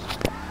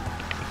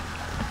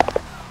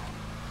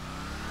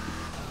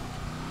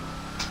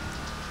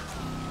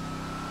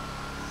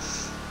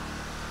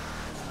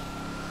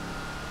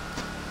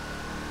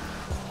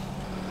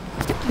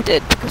 I think you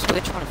did, because we're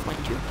trying to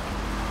find you.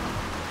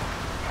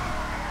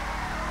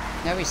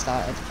 Yeah, we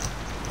started.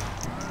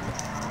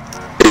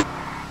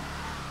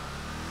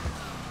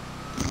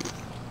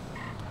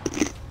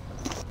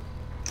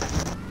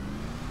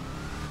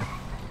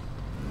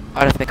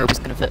 I don't think I was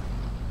gonna fit.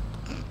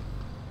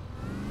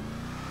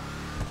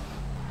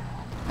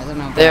 I don't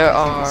know, but There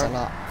I think it's a are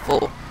lot.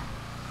 4.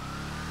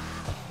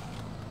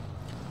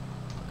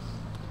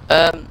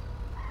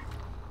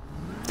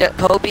 Yeah,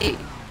 Kobe.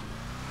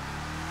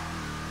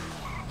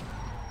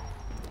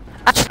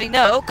 Actually,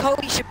 no,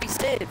 Kobe should be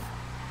civ.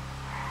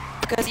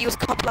 Because he was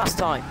caught last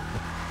time.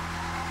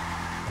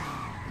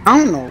 I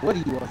don't know what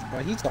he was,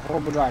 but he's a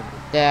horrible driver.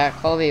 Yeah,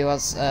 Colby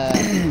was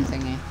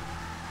thingy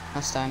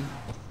last time.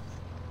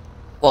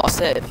 What,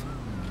 civ?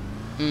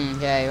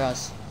 Yeah, he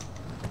was.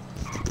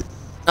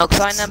 No,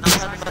 because I never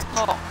had him as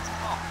caught.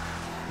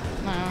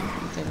 No,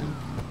 he didn't.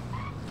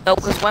 No,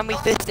 because when we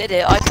first did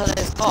it, I thought it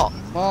was caught.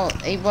 Well,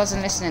 he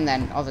wasn't listening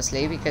then,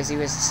 obviously, because he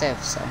was a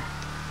civ, so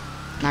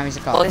now he's a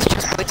cop. Well, it's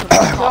just way too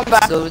many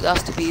cops, so it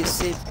has to be a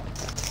civ.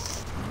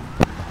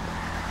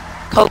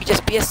 Kobe,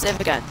 just be a civ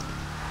again.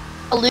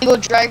 Illegal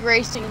drag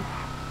racing.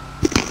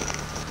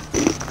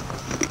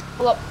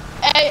 Hold up.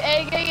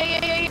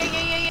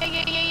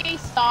 Hey,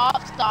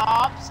 stop.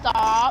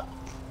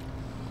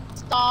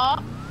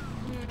 Stop.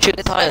 Shoot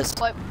the tires.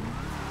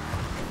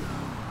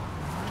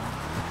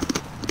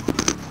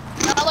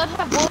 Now let's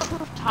have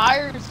bulletproof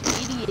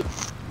tires, you idiot.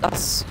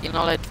 That's, you're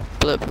not allowed to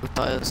bulletproof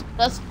tires.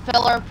 That's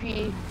fail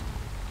RP.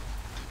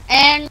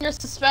 And your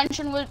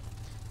suspension would...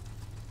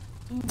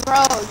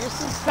 Bro, your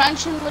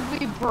suspension would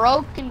be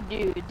broken,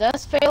 dude.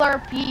 That's fail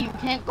RP. You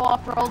can't go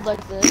off-road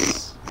like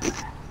this.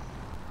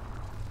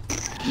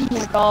 Oh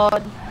my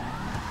god.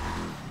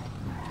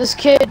 This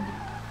kid.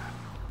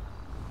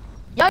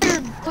 Yeah,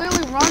 you're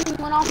clearly running,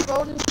 went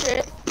off-road and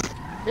shit.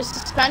 Your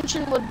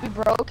suspension would be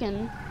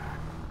broken.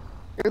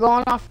 You're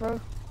going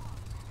off-road.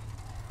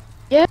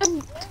 Yeah,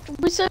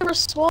 we said we're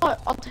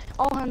SWAT.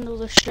 I'll handle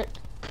this shit.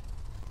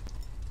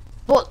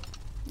 But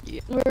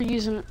Yeah. we're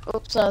using it.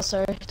 Oops,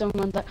 sorry, don't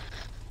mind that.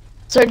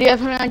 Sir, do you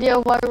have an idea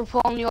why we're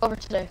pulling you over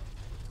today?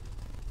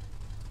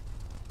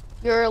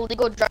 You're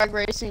illegal drag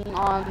racing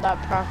on that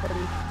property.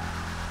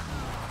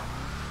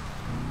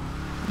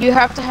 You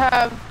have to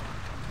have.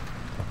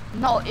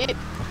 No, it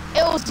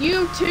was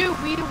you too.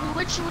 We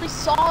literally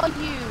saw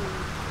you.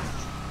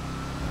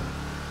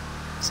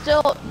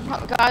 Still,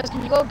 guys,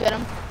 can you go get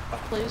him,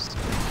 please?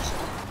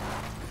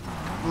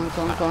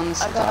 Go on,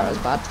 this car was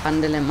bad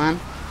handling, man.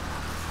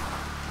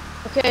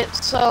 Okay,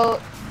 so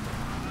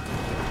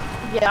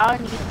yeah, I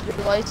need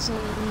your license,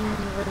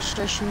 your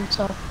registration, and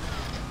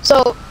stuff.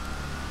 So,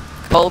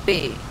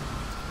 Colby,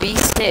 be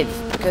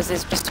civ, because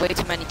there's just way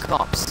too many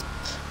cops.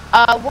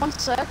 1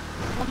 sec.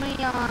 Let me,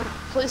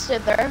 please stay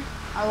there.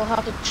 I will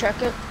have to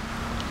check it.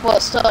 Well,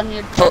 still, I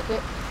need to check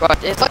it.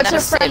 Right, it's What's not your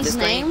a civ, friend's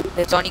name?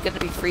 There's only going to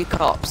be 3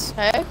 cops.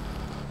 Okay.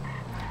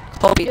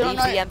 Colby, You don't leave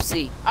know the it.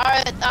 MC.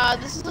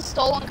 Alright, this is a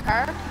stolen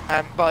car.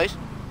 Boys,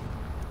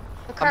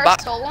 The car back.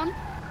 is stolen.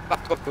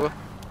 back up to her.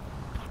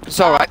 It's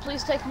alright.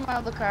 Please take him out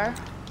of the car.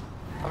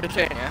 I'm just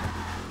saying, yeah.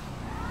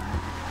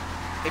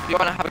 If you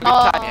want to have a good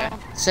No. time,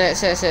 yeah.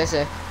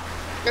 Sir.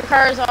 Your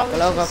car is obviously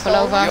Pull over,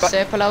 stolen.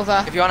 sir, pull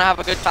over. If you want to have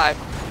a good time,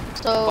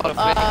 So, follow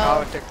Fleeting Car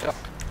on TikTok.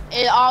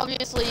 it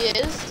obviously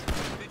is.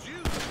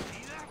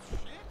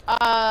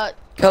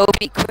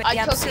 Kobe, quit I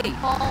the took MC. your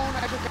phone,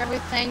 I took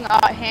everything,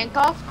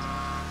 handcuffed.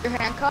 You're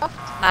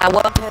handcuffed.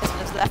 One person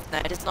is left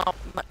now, there's not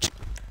much.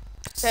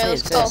 Okay,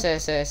 let's Civ. go. Sir.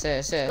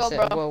 Let's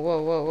go, bro.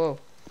 Whoa.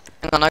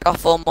 Hang on, I got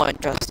 4 more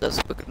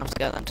interesters. We're gonna have to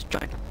get them to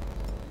join.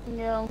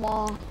 Yeah,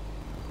 well.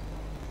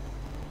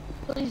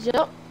 Please,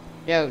 yep.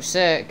 Yo,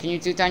 sir, can you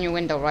do down your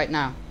window right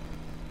now?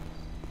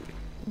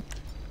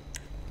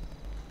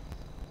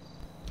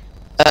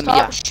 Stop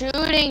Yeah.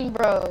 shooting,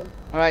 bro.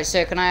 Alright,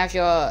 sir, can I have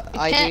your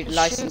ID, can't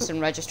license, shoot.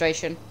 and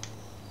registration?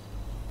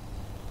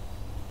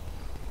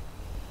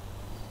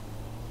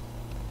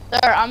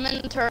 There, I'm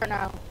in the turn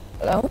now.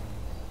 Hello?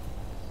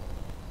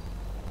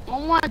 Oh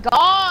my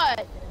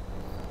god!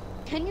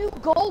 Can you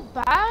go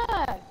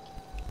back?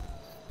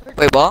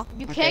 Wait, what?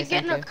 You Okay, can't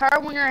get in a thank car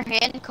when you're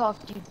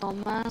handcuffed, you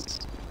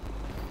dumbass.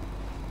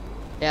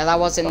 Yeah, that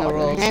was in the Oh,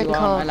 rules. You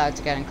handcuffed. aren't allowed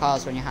to get in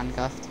cars when you're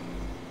handcuffed.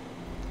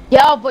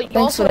 Yeah, but you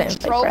Thanks for also that,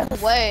 drove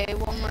breath. away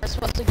when we're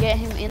supposed to get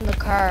him in the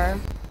car.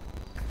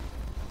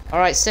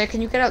 Alright, sir,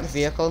 can you get out the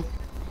vehicle?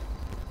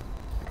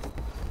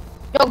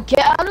 Yo,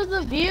 get out of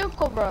the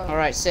vehicle, bro.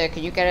 Alright, sir,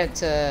 can you get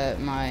into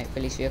my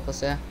police vehicle,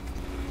 sir?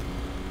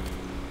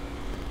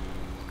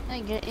 Hey,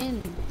 get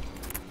in.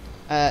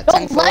 10th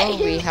let floor,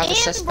 we him have a in,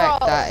 suspect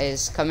bro. that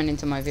is coming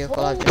into my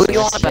vehicle. I've Holy just Who you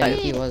on arrested him. about?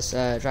 He was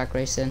drag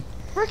racing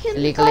Freaking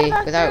illegally guy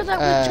back there without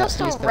that we just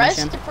police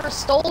permission. arrested for a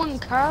stolen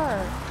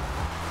car.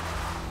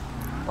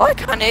 Oh, I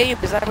can't hear you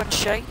because everyone's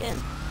shouting.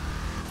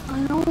 I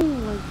know,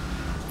 like,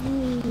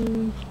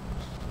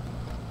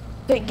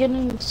 Okay, get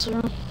in,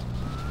 sir.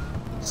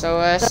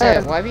 So,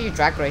 sir, why were you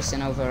drag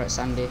racing over at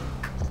Sandy?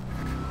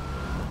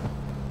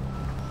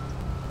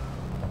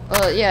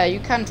 Well, yeah, you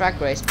can drag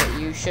race, but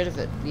you should have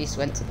at least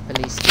went to the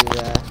police to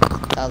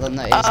tell them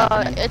that it's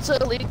happening. It's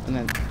illegal.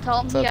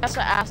 Tell him for- he has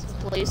to ask the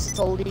police. It's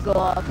illegal.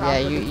 Yeah,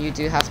 you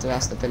do have to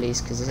ask the police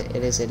because it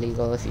is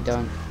illegal if you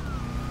don't.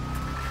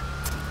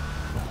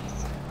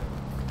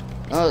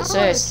 Oh,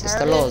 sir, it's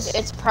the laws.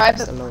 It's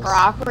private the laws.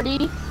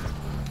 property.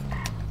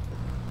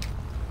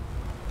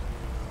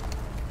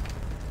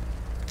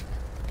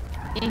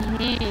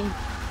 Mhm.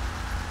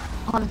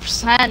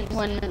 100%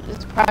 when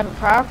it's private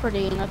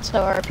property, and that's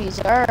how RPs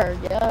are.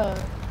 Yeah.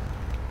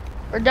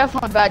 We're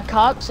definitely bad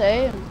cops,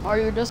 eh? Or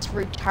you're just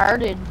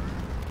retarded.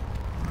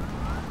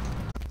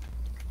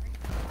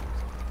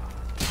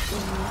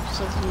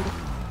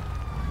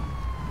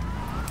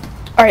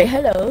 Alright,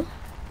 hello.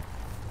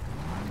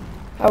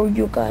 How are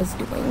you guys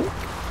doing?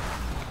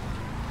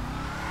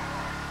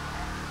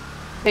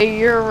 Hey,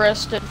 you're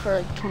arrested for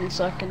like 20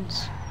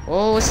 seconds.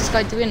 Whoa, what's this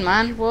guy doing,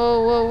 man?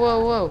 Whoa, whoa,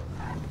 whoa, whoa.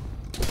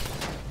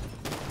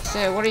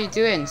 Sir, what are you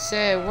doing?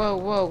 Sir, whoa,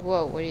 whoa,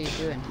 whoa, what are you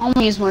doing? I'm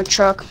gonna use my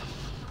truck.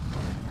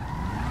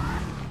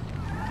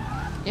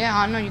 Yeah,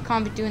 I know, you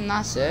can't be doing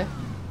that, sir.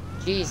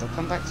 Jeez, I'll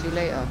come back to you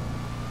later.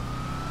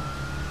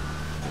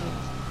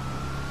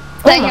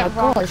 Dang Oh it,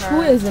 my wrong gosh, car.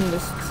 who is in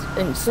this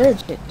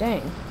insurgent?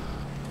 Dang.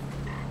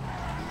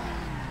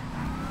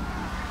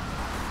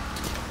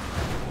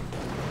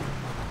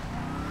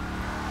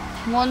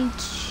 One,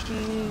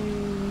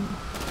 two,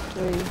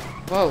 three.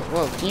 Whoa,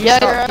 whoa, can you Yeah,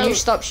 stop, you're can you out.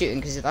 stop shooting,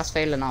 because that's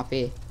failing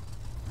RP.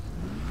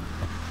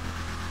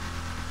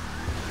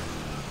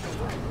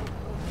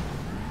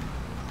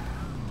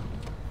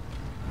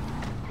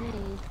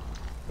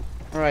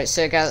 Alright,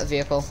 sir, get out of the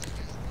vehicle.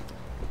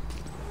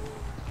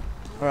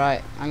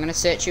 Alright, I'm gonna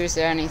search you. Is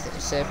there anything,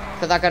 sir?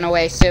 Put that gun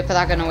away, sir, put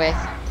that gun away.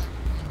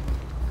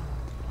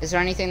 Is there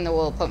anything that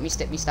will put me,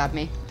 stick me, stab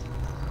me?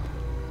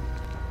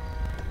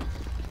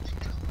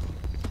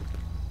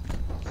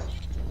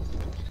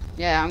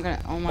 Yeah, I'm gonna,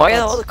 oh my Why god.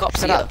 are all the cops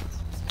Shut here? up.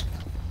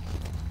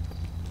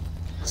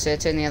 Sir,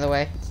 turn the other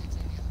way.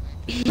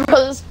 Bro,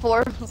 there's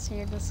 4 of us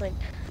here just like...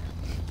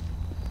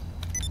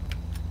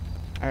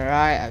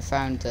 Alright, I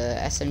found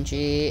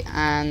SMG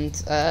and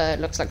it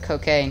looks like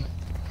cocaine.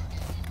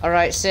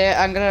 Alright, sir,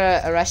 I'm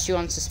gonna arrest you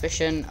on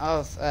suspicion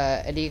of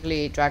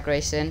illegally drag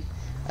racing.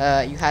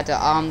 You had an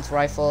armed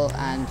rifle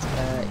and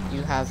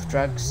you have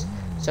drugs.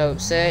 So,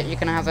 sir, you're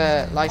gonna have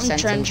a life I'm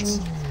sentence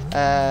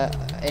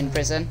in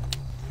prison.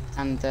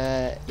 And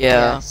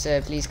Yeah.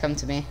 sir, please come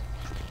to me.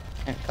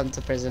 Come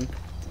to prison.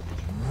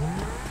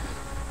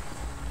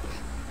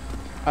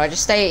 Alright,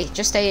 just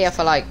stay here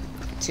for like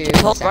 2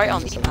 Just hold seconds. right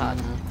on the and D-pad.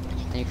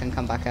 then you can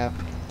come back out.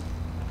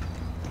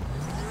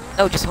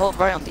 No, just hold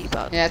right on the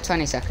D-pad. Yeah,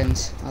 20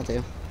 seconds. I'll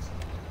do.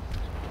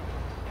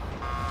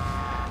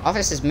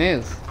 Officers,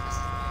 move.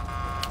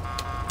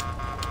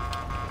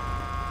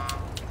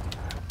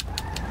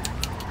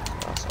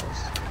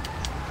 Assholes.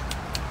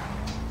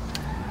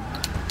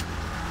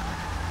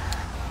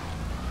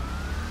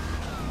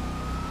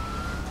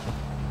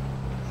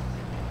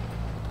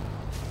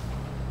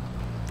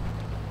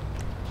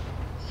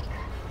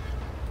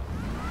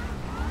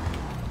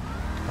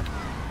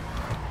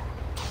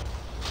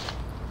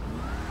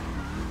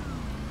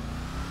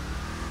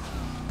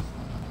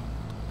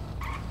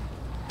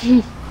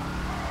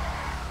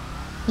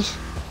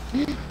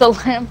 The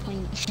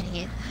lamplight,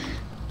 idiot.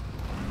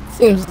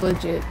 Seems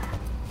legit.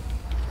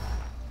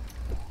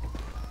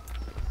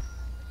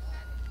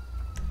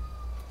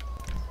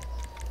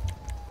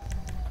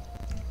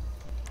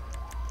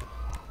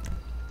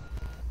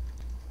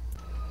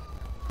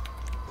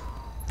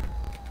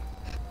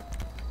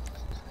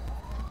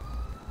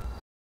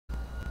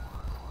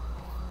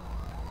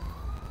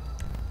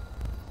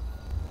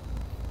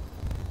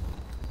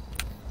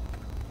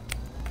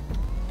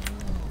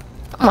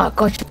 Oh my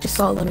gosh, I just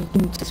saw them.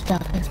 You just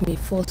drive past me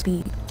full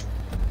speed.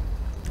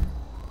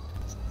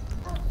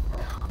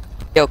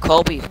 Yo,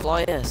 Colby,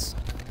 fly us.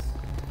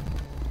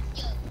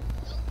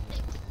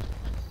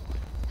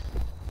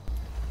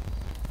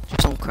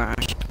 Don't crash.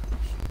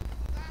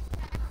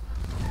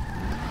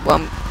 Well,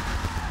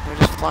 we're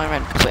just flying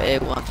around to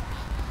A1.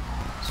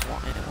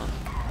 SWAT A1.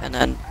 And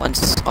then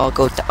once I'll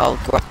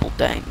grapple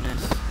down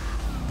this.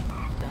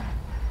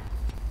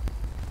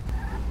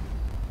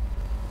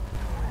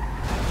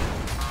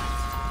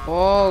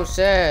 Whoa,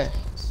 sir.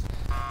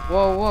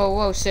 Whoa, whoa,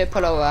 whoa, sir,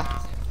 pull over.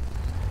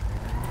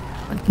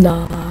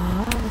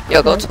 Nah.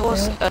 Yo, go right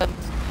towards there.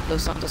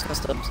 Los Santos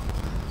Customs.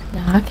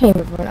 Nah, I can't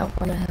even run out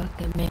on a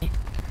fucking man.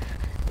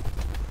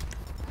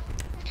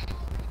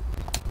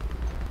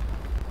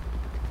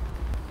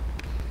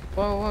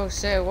 Whoa, whoa,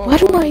 sir, whoa, Why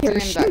do what are I you hear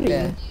doing back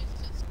there? shooting?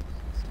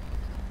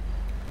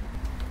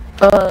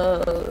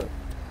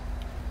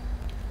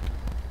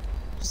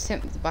 Just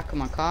hit the back of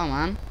my car,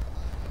 man.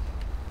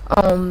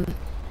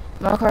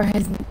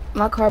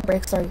 My car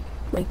brakes are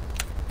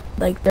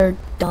like they're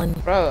done.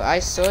 Bro, I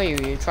saw you.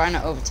 You're trying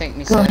to overtake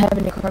me, I don't sir. have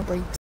any car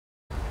brakes.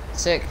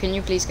 Sir, can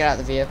you please get out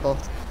of the vehicle?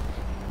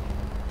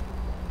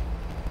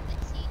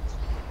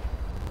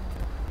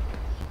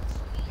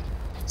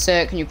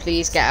 Sir, can you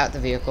please get out of the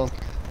vehicle?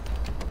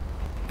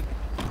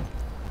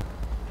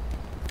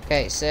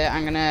 Okay, sir,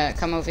 I'm gonna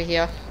come over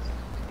here.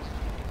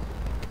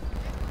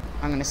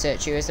 I'm gonna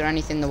search you. Is there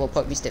anything that will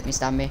put me, stick me,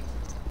 stab me?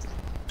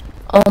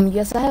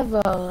 Yes, I have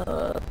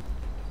a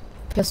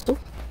pistol.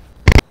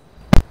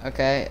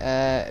 Okay,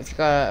 have you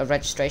got a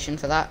registration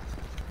for that?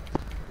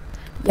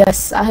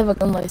 Yes, I have a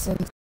gun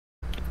license.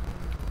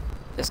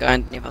 This guy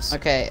near us.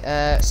 Okay,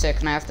 sir,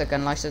 can I have the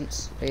gun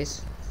license,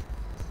 please?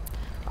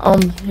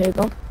 Here you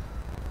go.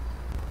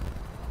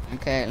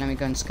 Okay, let me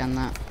go and scan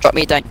that. Drop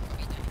me down.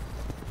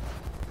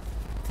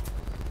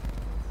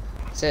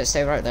 Sir,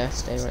 stay right there,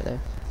 stay right there.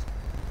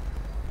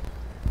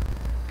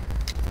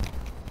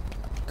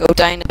 Go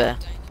down a bit.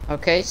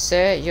 Okay,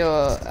 sir,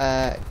 your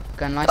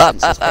gun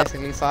license is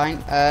perfectly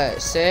fine.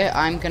 Sir,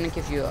 I'm gonna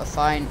give you a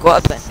fine Go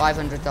up of there.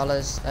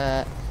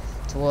 $500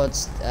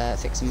 towards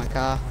fixing my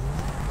car.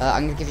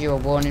 I'm gonna give you a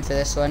warning for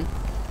this one.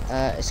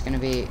 It's gonna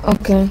be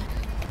Okay.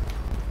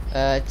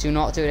 do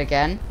not do it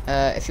again.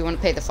 If you want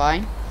to pay the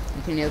fine,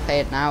 you can either pay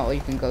it now or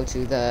you can go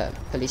to the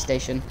police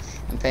station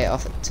and pay it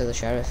off to the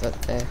sheriff up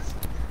there.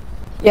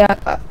 Yeah.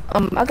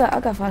 I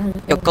got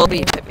 500. Yo,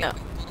 Colby, pick me up.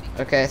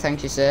 Okay,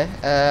 thank you, sir.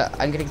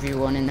 I'm gonna give you a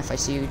warning. If I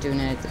see you doing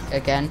it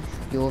again,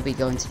 you will be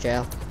going to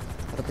jail.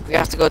 Have a good We day.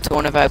 have to go to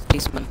one of our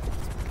policemen.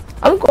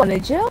 I'm going to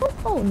jail.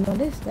 Oh no,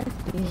 that's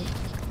big.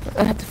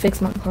 I have to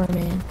fix my car,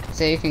 man.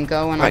 So you can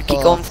go when I Right, keep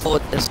pull going off.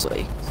 forward this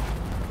way.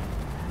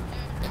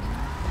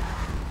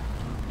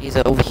 He's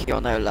over here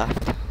on our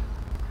left.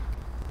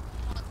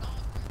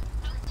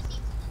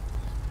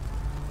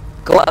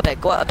 Go out a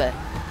bit, go out a bit.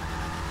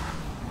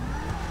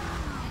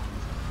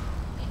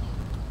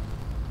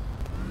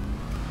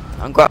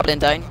 I'm grappling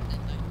down.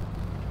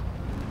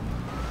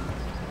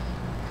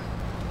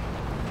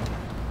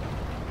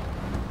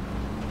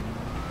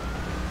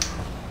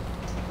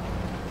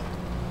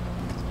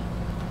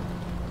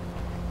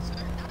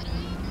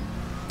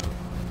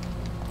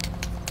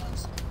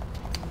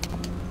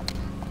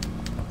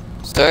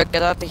 Sir,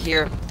 get out of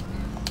here.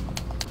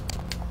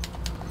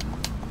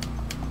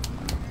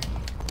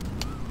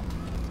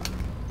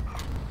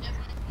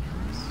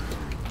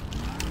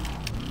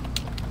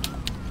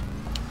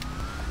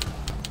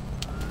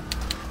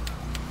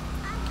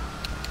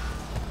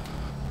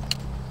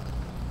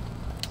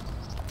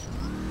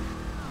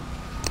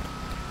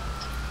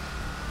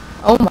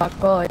 Oh my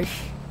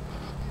gosh.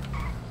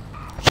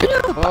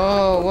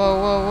 Whoa, whoa,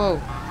 whoa,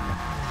 whoa.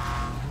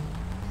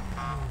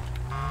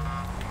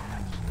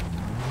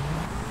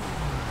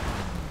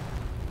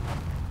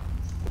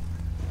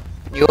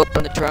 You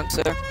open the trunk,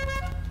 sir?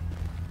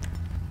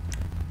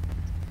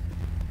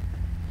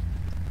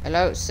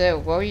 Hello, sir.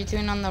 What were you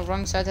doing on the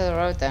wrong side of the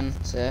road then,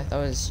 sir? That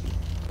was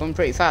going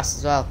pretty fast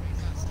as well.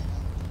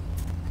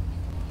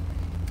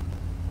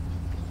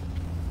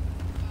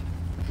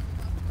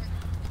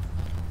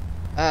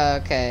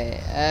 Okay.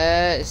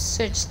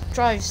 So just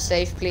drive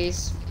safe,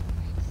 please.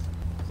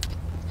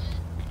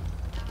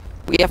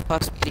 We have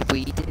possibly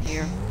weed in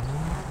here.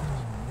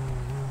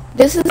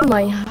 This is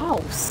my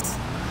house.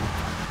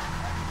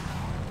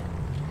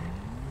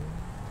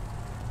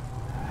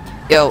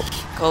 Yo,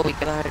 Colby,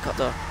 get a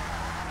helicopter.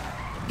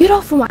 Get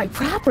off of my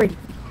property.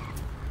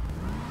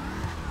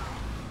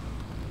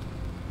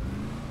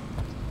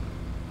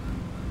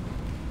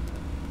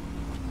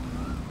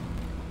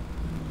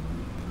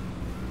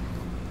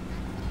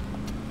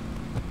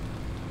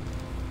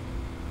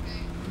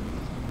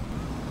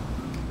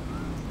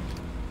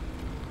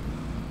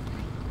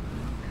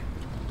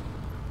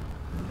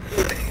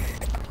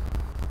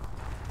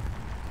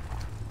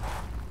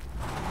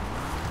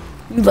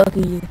 You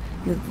lucky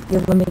your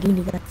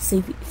Lamborghini got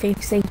safety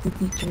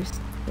features.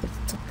 Let's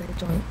tuck that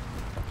joint.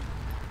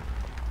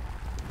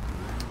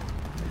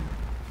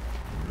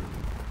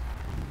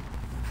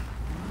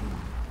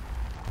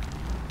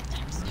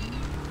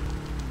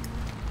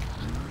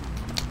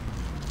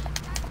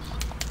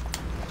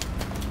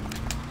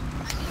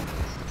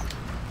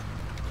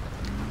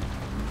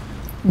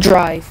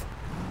 Drive.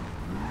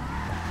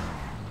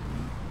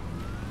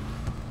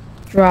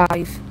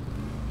 Drive.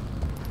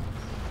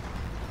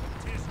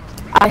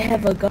 I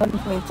have a gun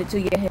pointed to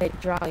your head.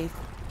 Drive.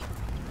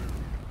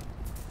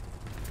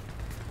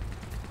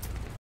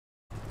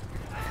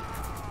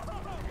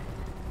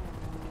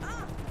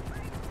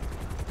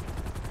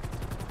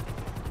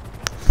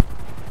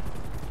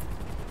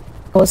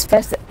 Go as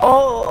fast as—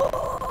 oh!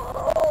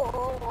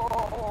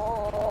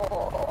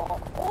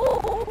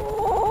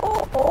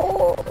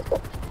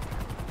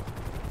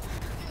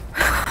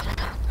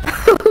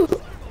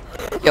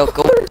 Yo,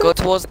 go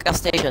towards the gas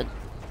station.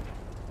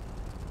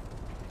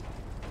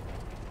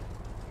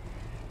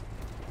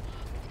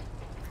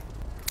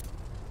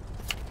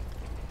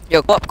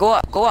 Yo, go up, go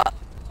up, go up.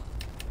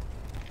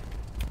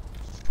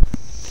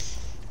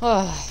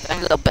 Oh.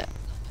 A little bit.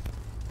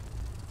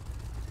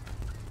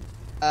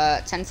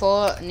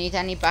 10-4, need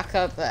any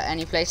backup at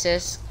any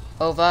places?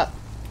 Over.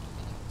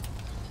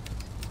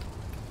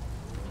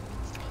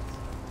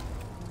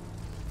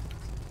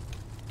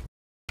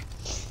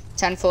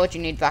 Do you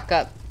need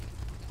backup?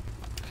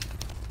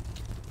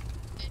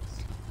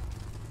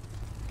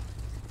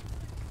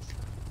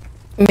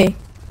 Me.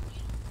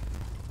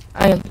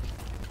 I am.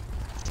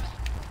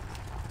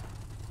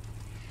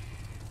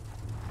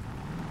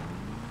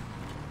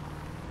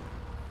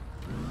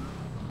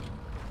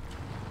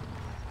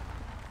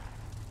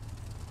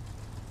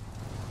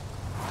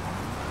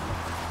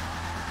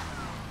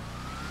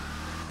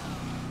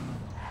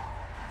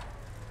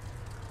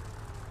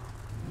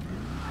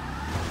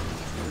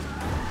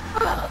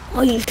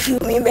 Oh, you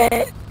shoot me, man.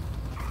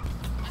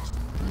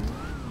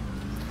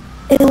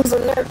 It was a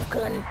Nerf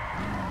gun.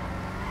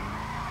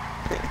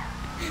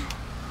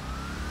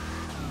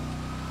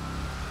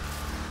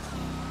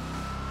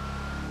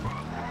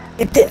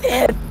 It didn't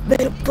have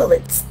better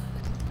bullets.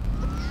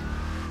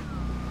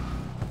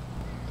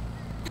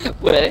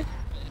 Wait.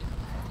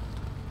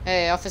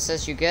 Hey,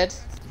 officers, you good?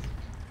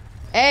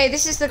 Hey,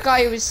 this is the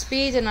guy who was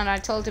speeding and I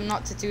told him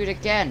not to do it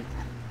again.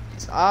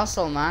 It's an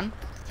arsehole, man.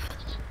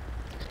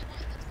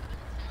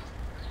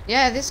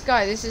 Yeah, this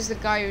is the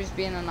guy who's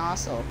being an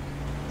arsehole.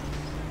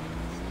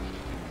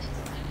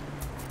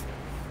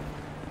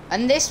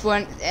 And this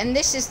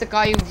is the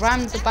guy who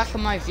rammed the back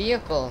of my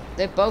vehicle.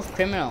 They're both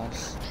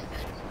criminals.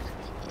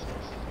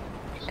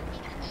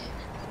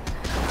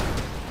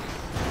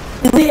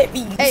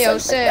 Hey, yo,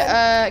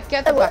 sir,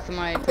 get the back of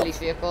my police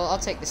vehicle. I'll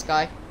take this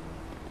guy.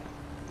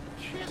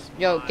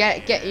 Yo,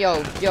 get in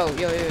my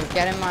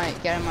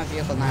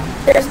vehicle now.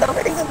 There's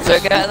nobody in the So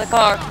get out of the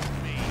car.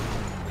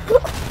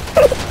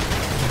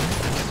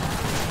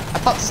 I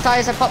popped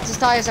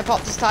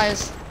his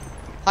tires.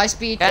 High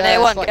speed, Get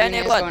anyone, SWAT get unit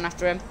is anyone. going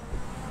after him.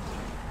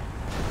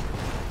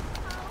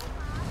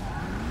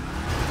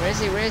 Where is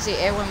he?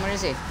 A1, where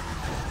is he?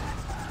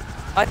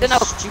 I don't know.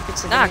 Stupid Nah,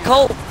 civilian.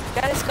 Cole,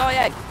 get this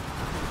guy out.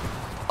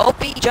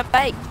 OB, jump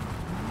out.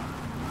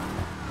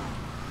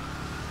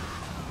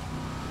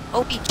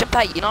 OB, jump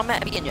out. You're not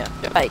meant to be in here.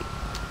 Jump out.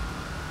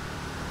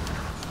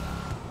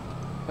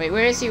 Wait,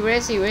 where is he?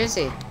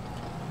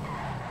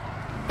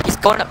 He's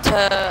going up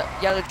to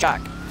Yellow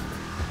Jack.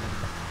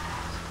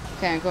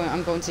 Okay,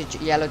 I'm going to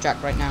Yellow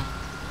Jack right now.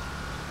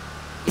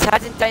 He's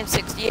heading down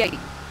 68.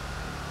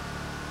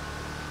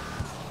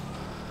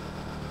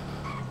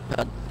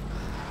 Good.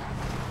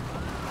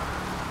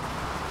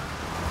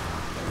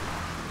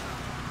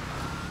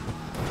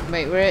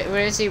 Wait,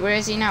 where is he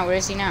now?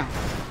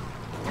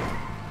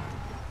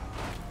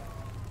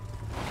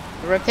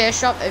 The repair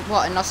shop?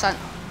 What, in Los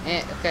Angeles?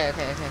 Okay.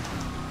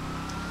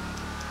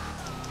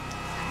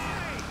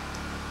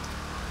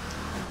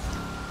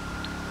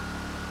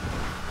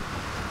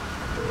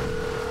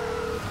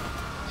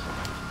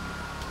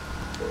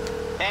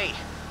 Hey,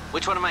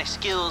 which one of my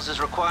skills is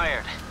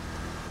required?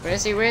 Where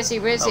is he?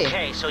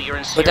 Okay, so you're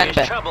in We're done serious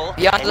there. trouble.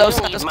 Beyond and Los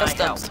you need Santos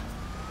my help. Customs.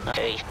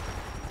 Okay.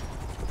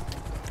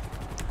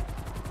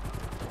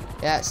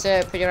 Yeah,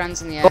 sir, put your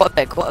hands in the air.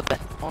 Quarter bit.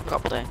 One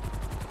couple day.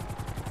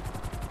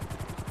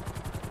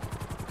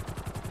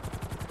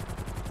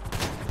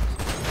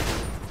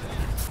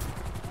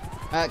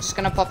 Just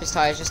gonna pop his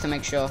tires just to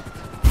make sure.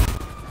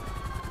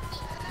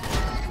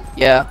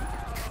 Yeah.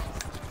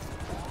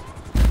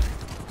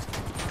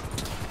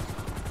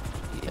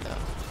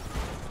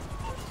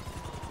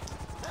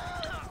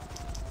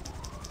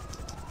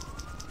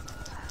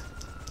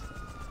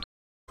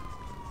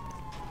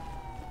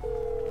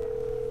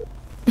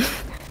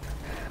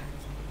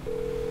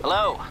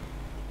 Hello.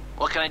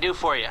 What can I do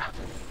for you?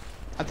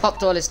 I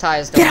popped all his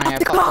tires, don't I? I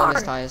popped all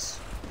his tires.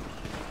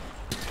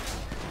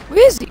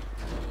 Where is he?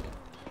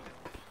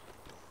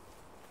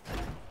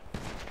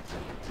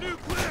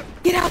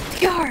 Get out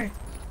the car!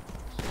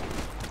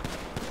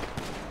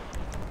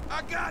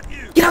 I got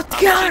you. Get out the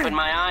I'm car! keeping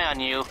my eye on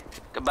you.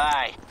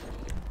 Goodbye.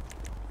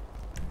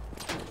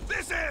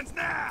 This ends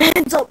now.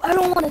 Hands up! I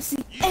don't want to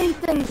see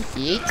anything.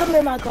 Yeet. Come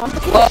in my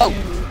complication. Whoa!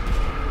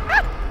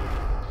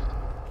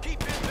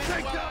 Keep it.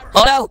 Take cover.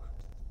 Oh no!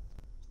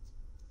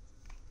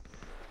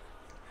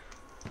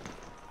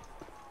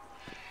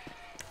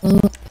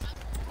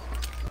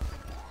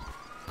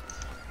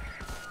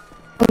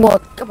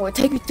 I'm gonna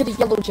take you to the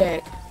Yellow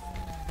Jack.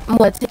 I'm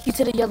gonna take you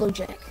to the Yellow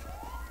Jack.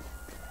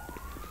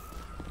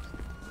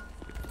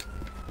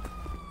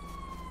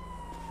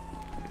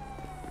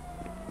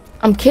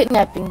 I'm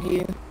kidnapping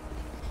you.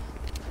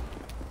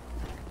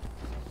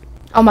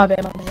 Oh, my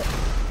bad. Let me get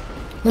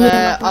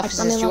my box.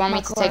 Officers, Let do you lock want my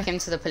me to car. take him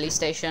to the police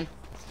station?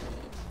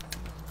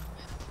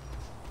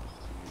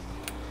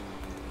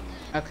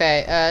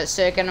 Okay,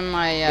 sir, get in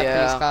my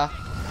police car.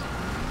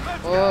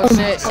 Oh,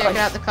 sir, get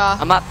out the car.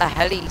 I'm at the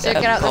heli. Sir,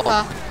 get out the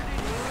car.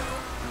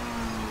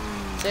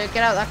 Sir,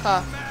 get out that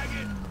car.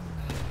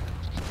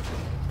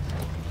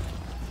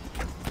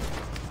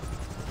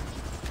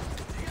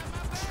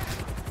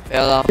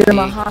 Hello. You're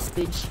my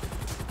hostage.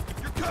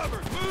 cover.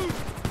 Move.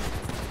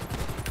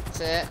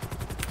 Sit.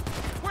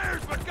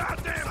 Where's my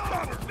goddamn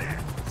cover,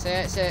 man?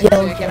 Sit. Yo,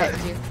 Get out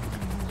with you.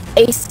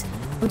 Ace.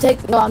 I'm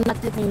taking. No, I'm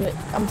not taking it.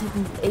 I'm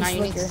taking Now Ace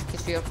you need Liquor. to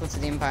get vehicle to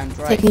the impound.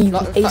 Right. Taking you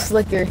Lot of Ace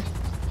Liquor.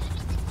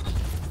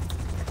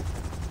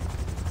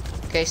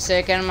 Okay,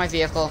 sir, get in my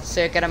vehicle.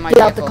 Sir, get in my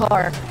Get out vehicle. the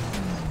car.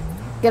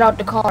 Get out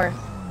the car.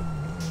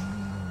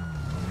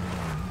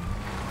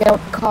 Get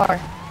out the car.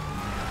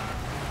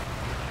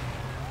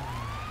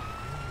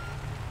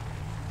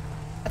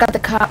 I got the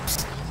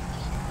cops.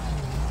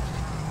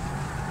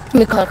 Let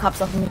me call the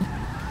cops off of me.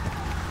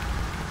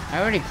 I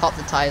already popped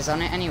the tires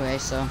on it anyway,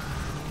 so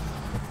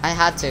I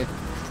had to.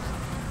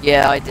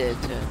 Yeah, I did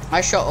too.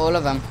 I shot all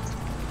of them.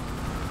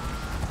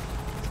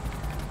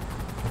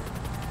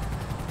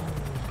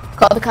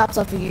 Call the cops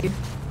off of you.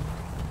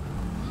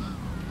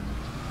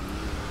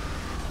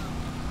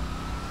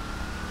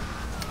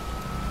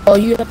 Oh,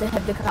 you have to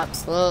have the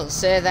cops. Well,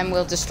 sir, then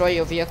we'll destroy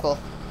your vehicle.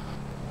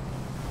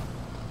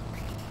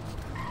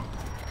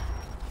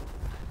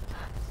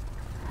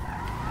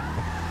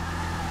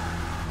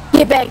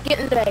 Get back, get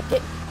in the back,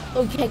 get.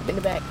 Oh, you can't get in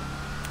the back.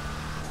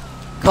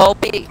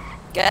 Colby,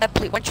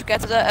 please, once you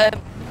get to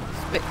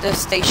the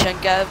station,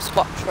 get a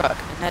swap truck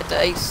and head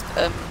to Ace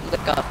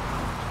Liquor.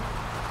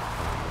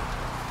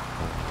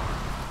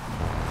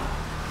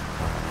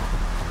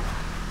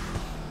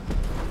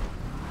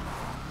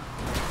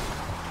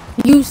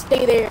 You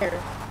stay there.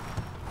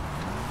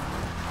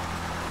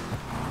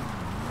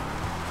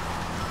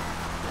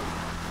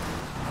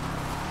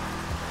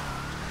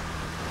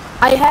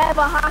 I have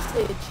a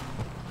hostage.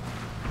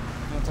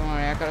 No, don't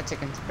worry, I gotta take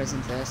him to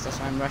prison first, that's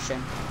why I'm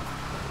rushing.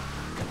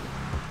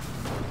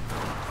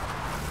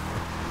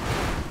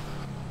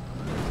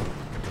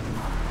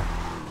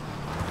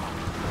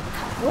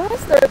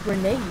 Where's the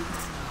grenades?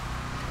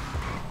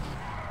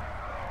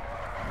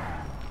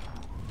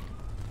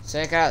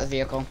 Sir, get out of the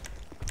vehicle.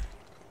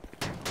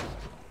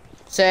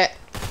 Sir!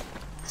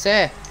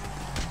 Sir!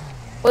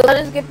 Well, let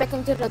us get back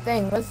into the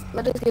thing.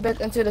 Let us get back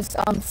into this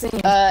scene.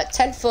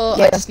 10-4,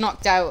 Yeah. I just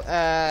knocked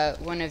out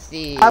one of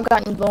the I've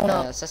gotten blown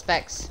up.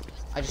 suspects.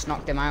 I just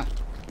knocked him out.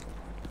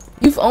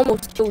 You've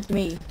almost killed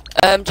me.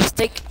 Just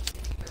take.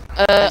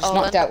 I just I'll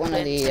knocked end out up one of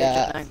in the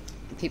station now.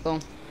 people,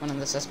 one of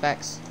the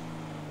suspects.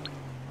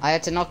 I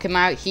had to knock him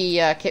out, he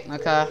kicked my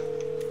car.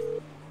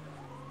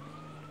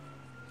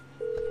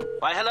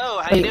 Why, hello,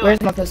 how you Wait, doing?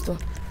 where's my pistol?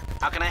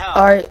 How can I help?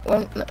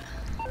 Alright,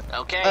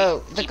 Okay.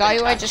 Oh, the keep guy in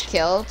who I touch. just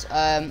killed,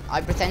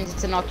 I pretended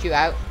to knock you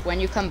out. When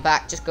you come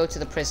back, just go to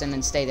the prison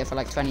and stay there for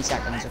like 20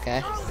 seconds,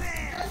 okay?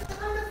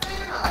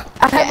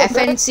 I have Yeah, a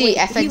gun. FNC, Wait, he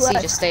FNC,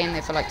 left. just stay in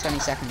there for like 20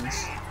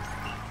 seconds.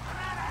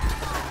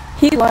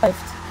 He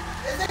left.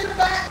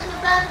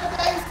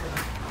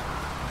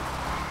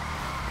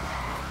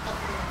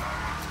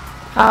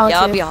 Oh, Yeah,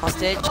 I'll okay. be a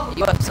hostage.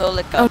 You got so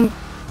Liquor.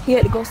 He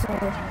had to go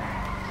somewhere.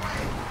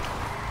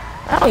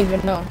 I don't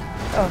even know.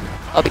 Oh,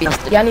 I'll be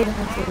hostage. yeah, I need a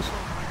hostage.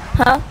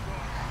 Huh?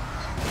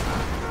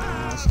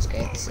 This is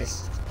good, this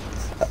is...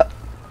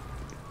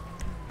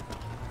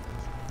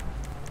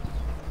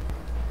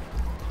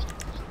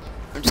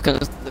 I'm just gonna.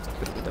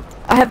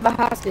 I have a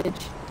hostage.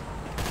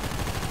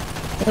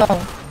 No,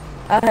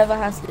 I have a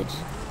hostage.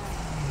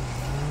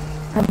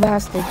 I have a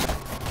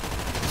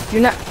hostage.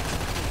 You're not.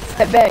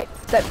 Step back.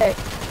 Step back.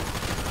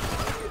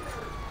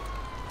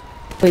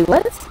 Wait,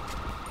 what?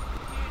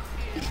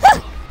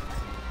 I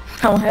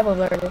don't have a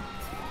brother.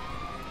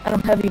 I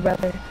don't have a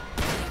brother.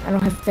 I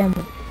don't have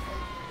family.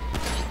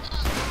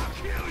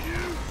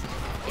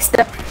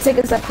 Take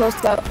a step close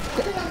up.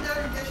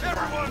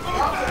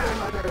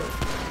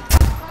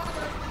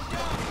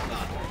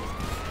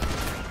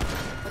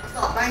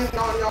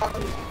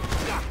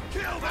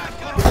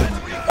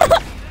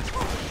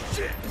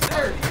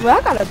 Well,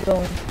 I gotta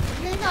go.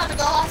 You ain't gotta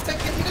go. I'll take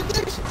you to the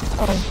kitchen.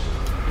 Oh.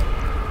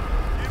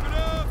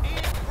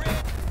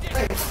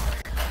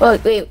 Well,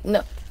 wait,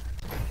 no.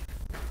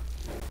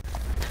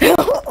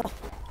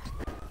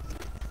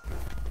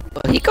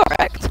 Well, he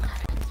correct.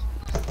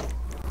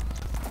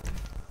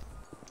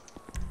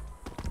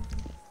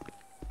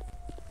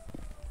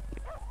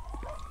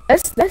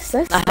 That's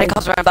Nah, he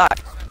comes around back.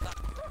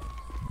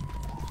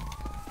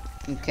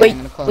 Okay, Wait, I'm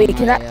gonna call wait, my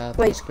can I-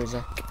 police wait.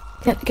 cruiser.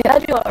 Can I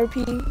do an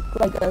RP,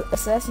 like a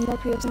assassin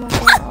RP or something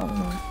like that? I don't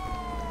know.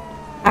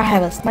 I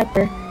have a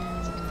sniper.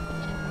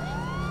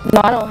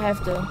 No, I don't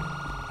have to.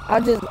 I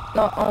just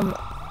no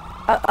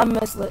I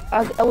misled.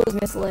 I was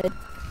misled.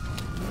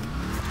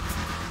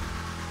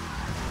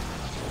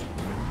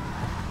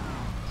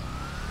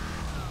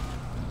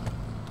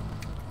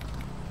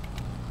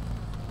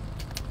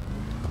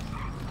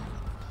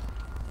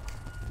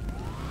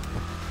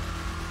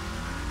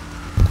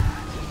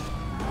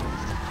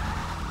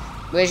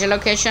 Where's your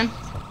location?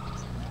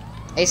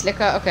 Ace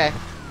Liquor? Okay.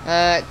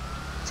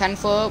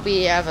 10-4,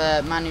 we have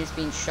a man who's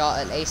been shot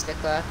at Ace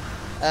Liquor.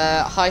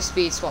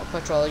 High-speed SWAT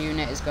patrol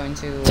unit is going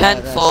to the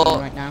 10-4, scene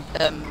right now.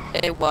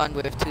 A1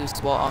 with 2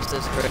 SWAT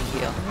officers for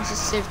here. What's this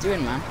civ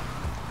doing, man?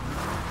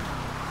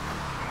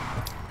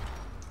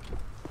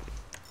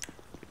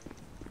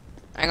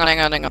 Hang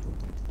on.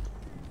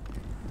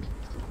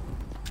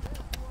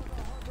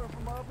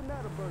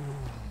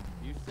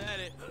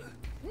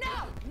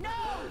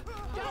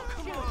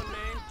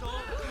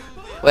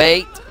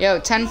 Wait. Yo,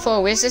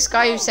 10-4, where's this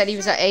guy who said he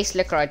was at Ace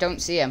Liquor? I don't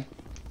see him.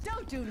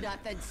 Don't do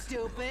nothing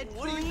stupid.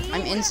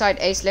 I'm inside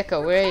Ace Liquor,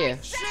 where are you?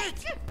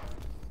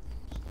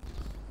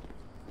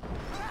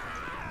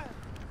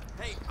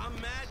 Hey, I'm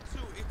mad too.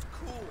 It's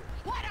cool.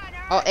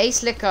 Oh,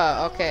 Ace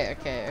Liquor.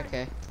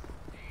 Okay.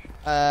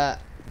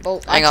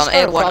 Well, Hang on,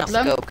 everyone has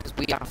to go because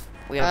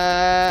we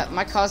have.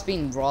 My car's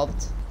been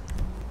robbed.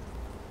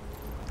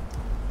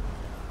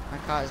 My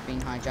car has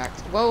been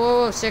hijacked.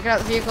 Whoa, so get out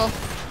the vehicle.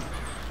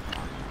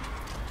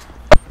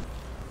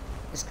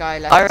 This guy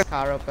left his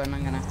car open.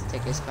 I'm gonna have to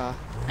take his car.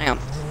 Hang on.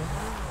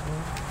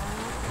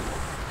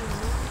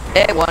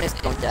 Everyone is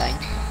going down.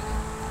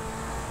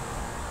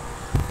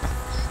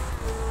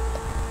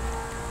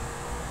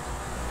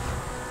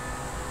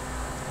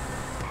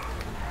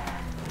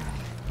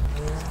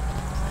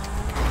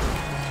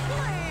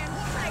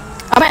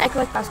 I might act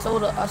like I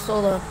sold a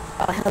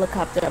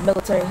helicopter, a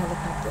military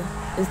helicopter.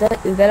 Is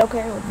that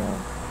okay or no?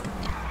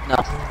 No.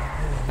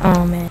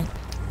 Oh man.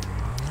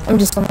 I'm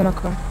just on my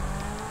car.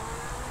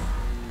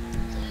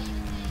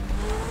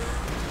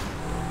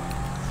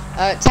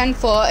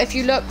 10-4, if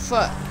you look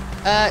for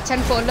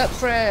 10-4, look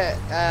for a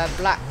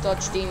black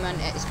Dodge Demon.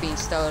 It's been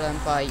stolen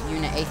by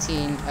Unit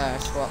 18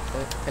 SWAT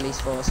Police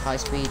Force High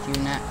Speed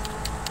Unit.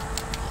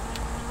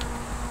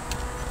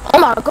 Oh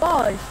my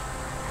gosh!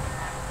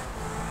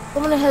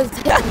 Someone has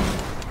hit me.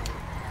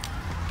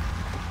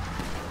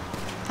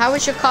 How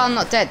is your car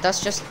not dead?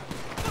 That's just...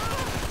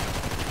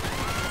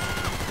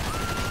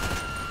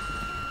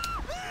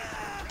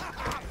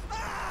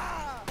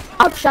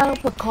 I've shot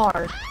up a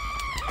car.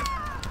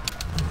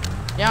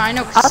 Yeah, I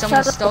know, because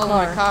someone stole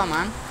my car,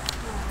 man.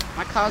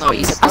 My car's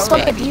been I saw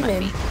stolen. the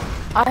demon.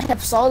 I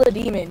have saw the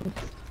demon.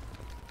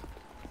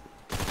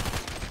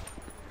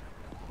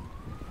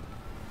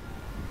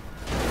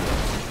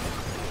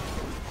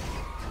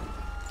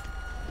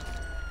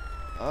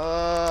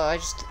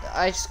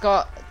 I just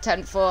got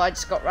 10-4. I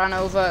just got ran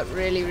over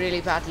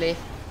really badly.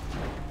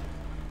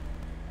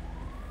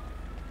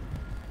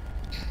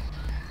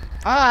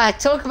 Ah,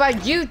 talk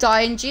about you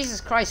dying.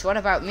 Jesus Christ, what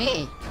about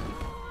me?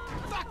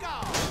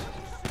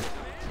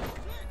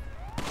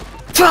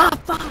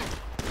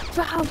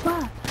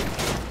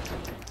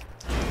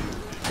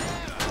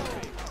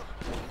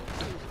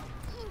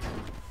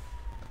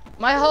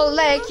 My whole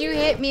leg, you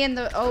hit me in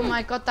the... Oh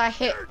my god, that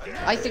hit.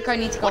 I think I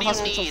need to go to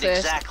hospital first.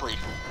 Exactly?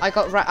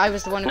 I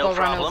was the one who got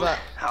run over.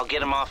 I'll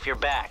get him off your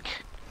back.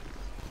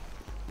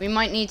 We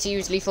might need to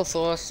use lethal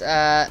force.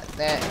 There's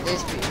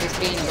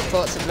been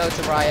reports of loads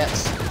of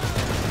riots.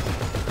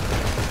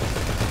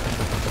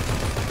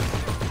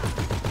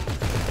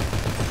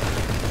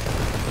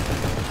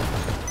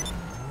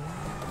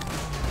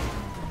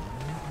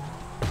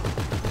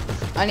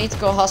 I need to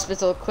go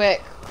hospital,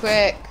 quick.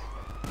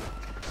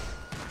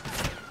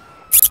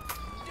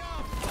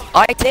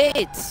 I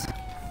did!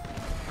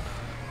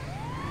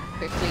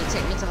 Quickly,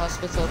 take me to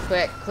hospital,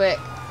 quick.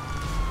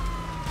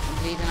 I'm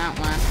bleeding out,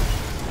 man.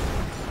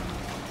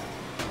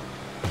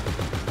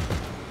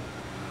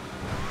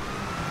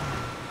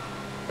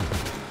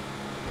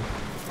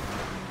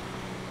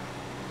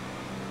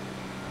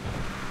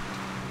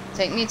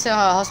 Take me to a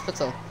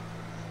hospital.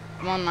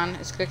 Come on, man,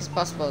 as quick as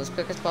possible,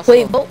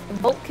 Wait,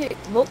 vote kick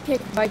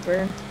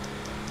Viper.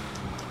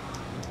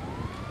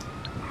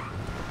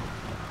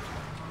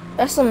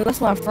 That's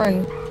my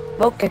friend.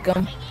 Vote kick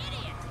him.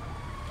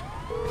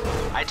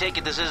 I take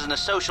it this isn't a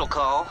social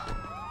call.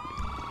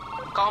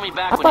 Call me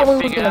back I when thought you we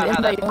were figure gonna out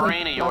how that invite only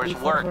brain of yours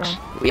people, works.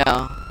 We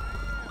are.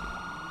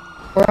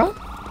 Bro?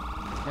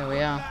 There we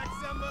are.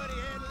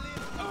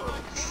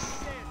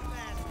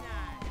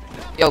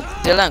 Yo,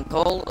 Dylan,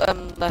 call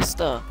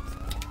Lester.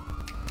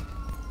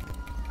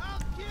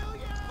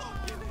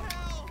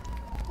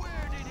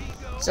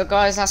 So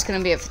guys, that's going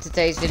to be it for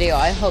today's video.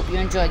 I hope you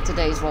enjoyed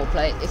today's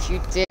roleplay. If you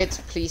did,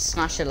 please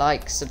smash a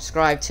like,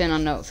 subscribe, turn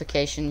on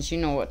notifications. You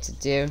know what to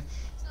do.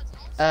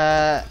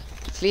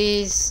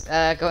 Please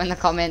go in the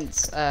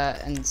comments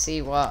and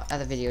see what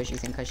other videos you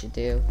think I should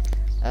do.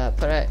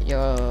 Put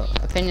your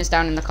opinions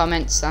down in the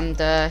comments, and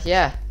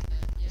yeah,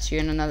 see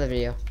you in another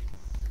video.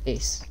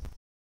 Peace.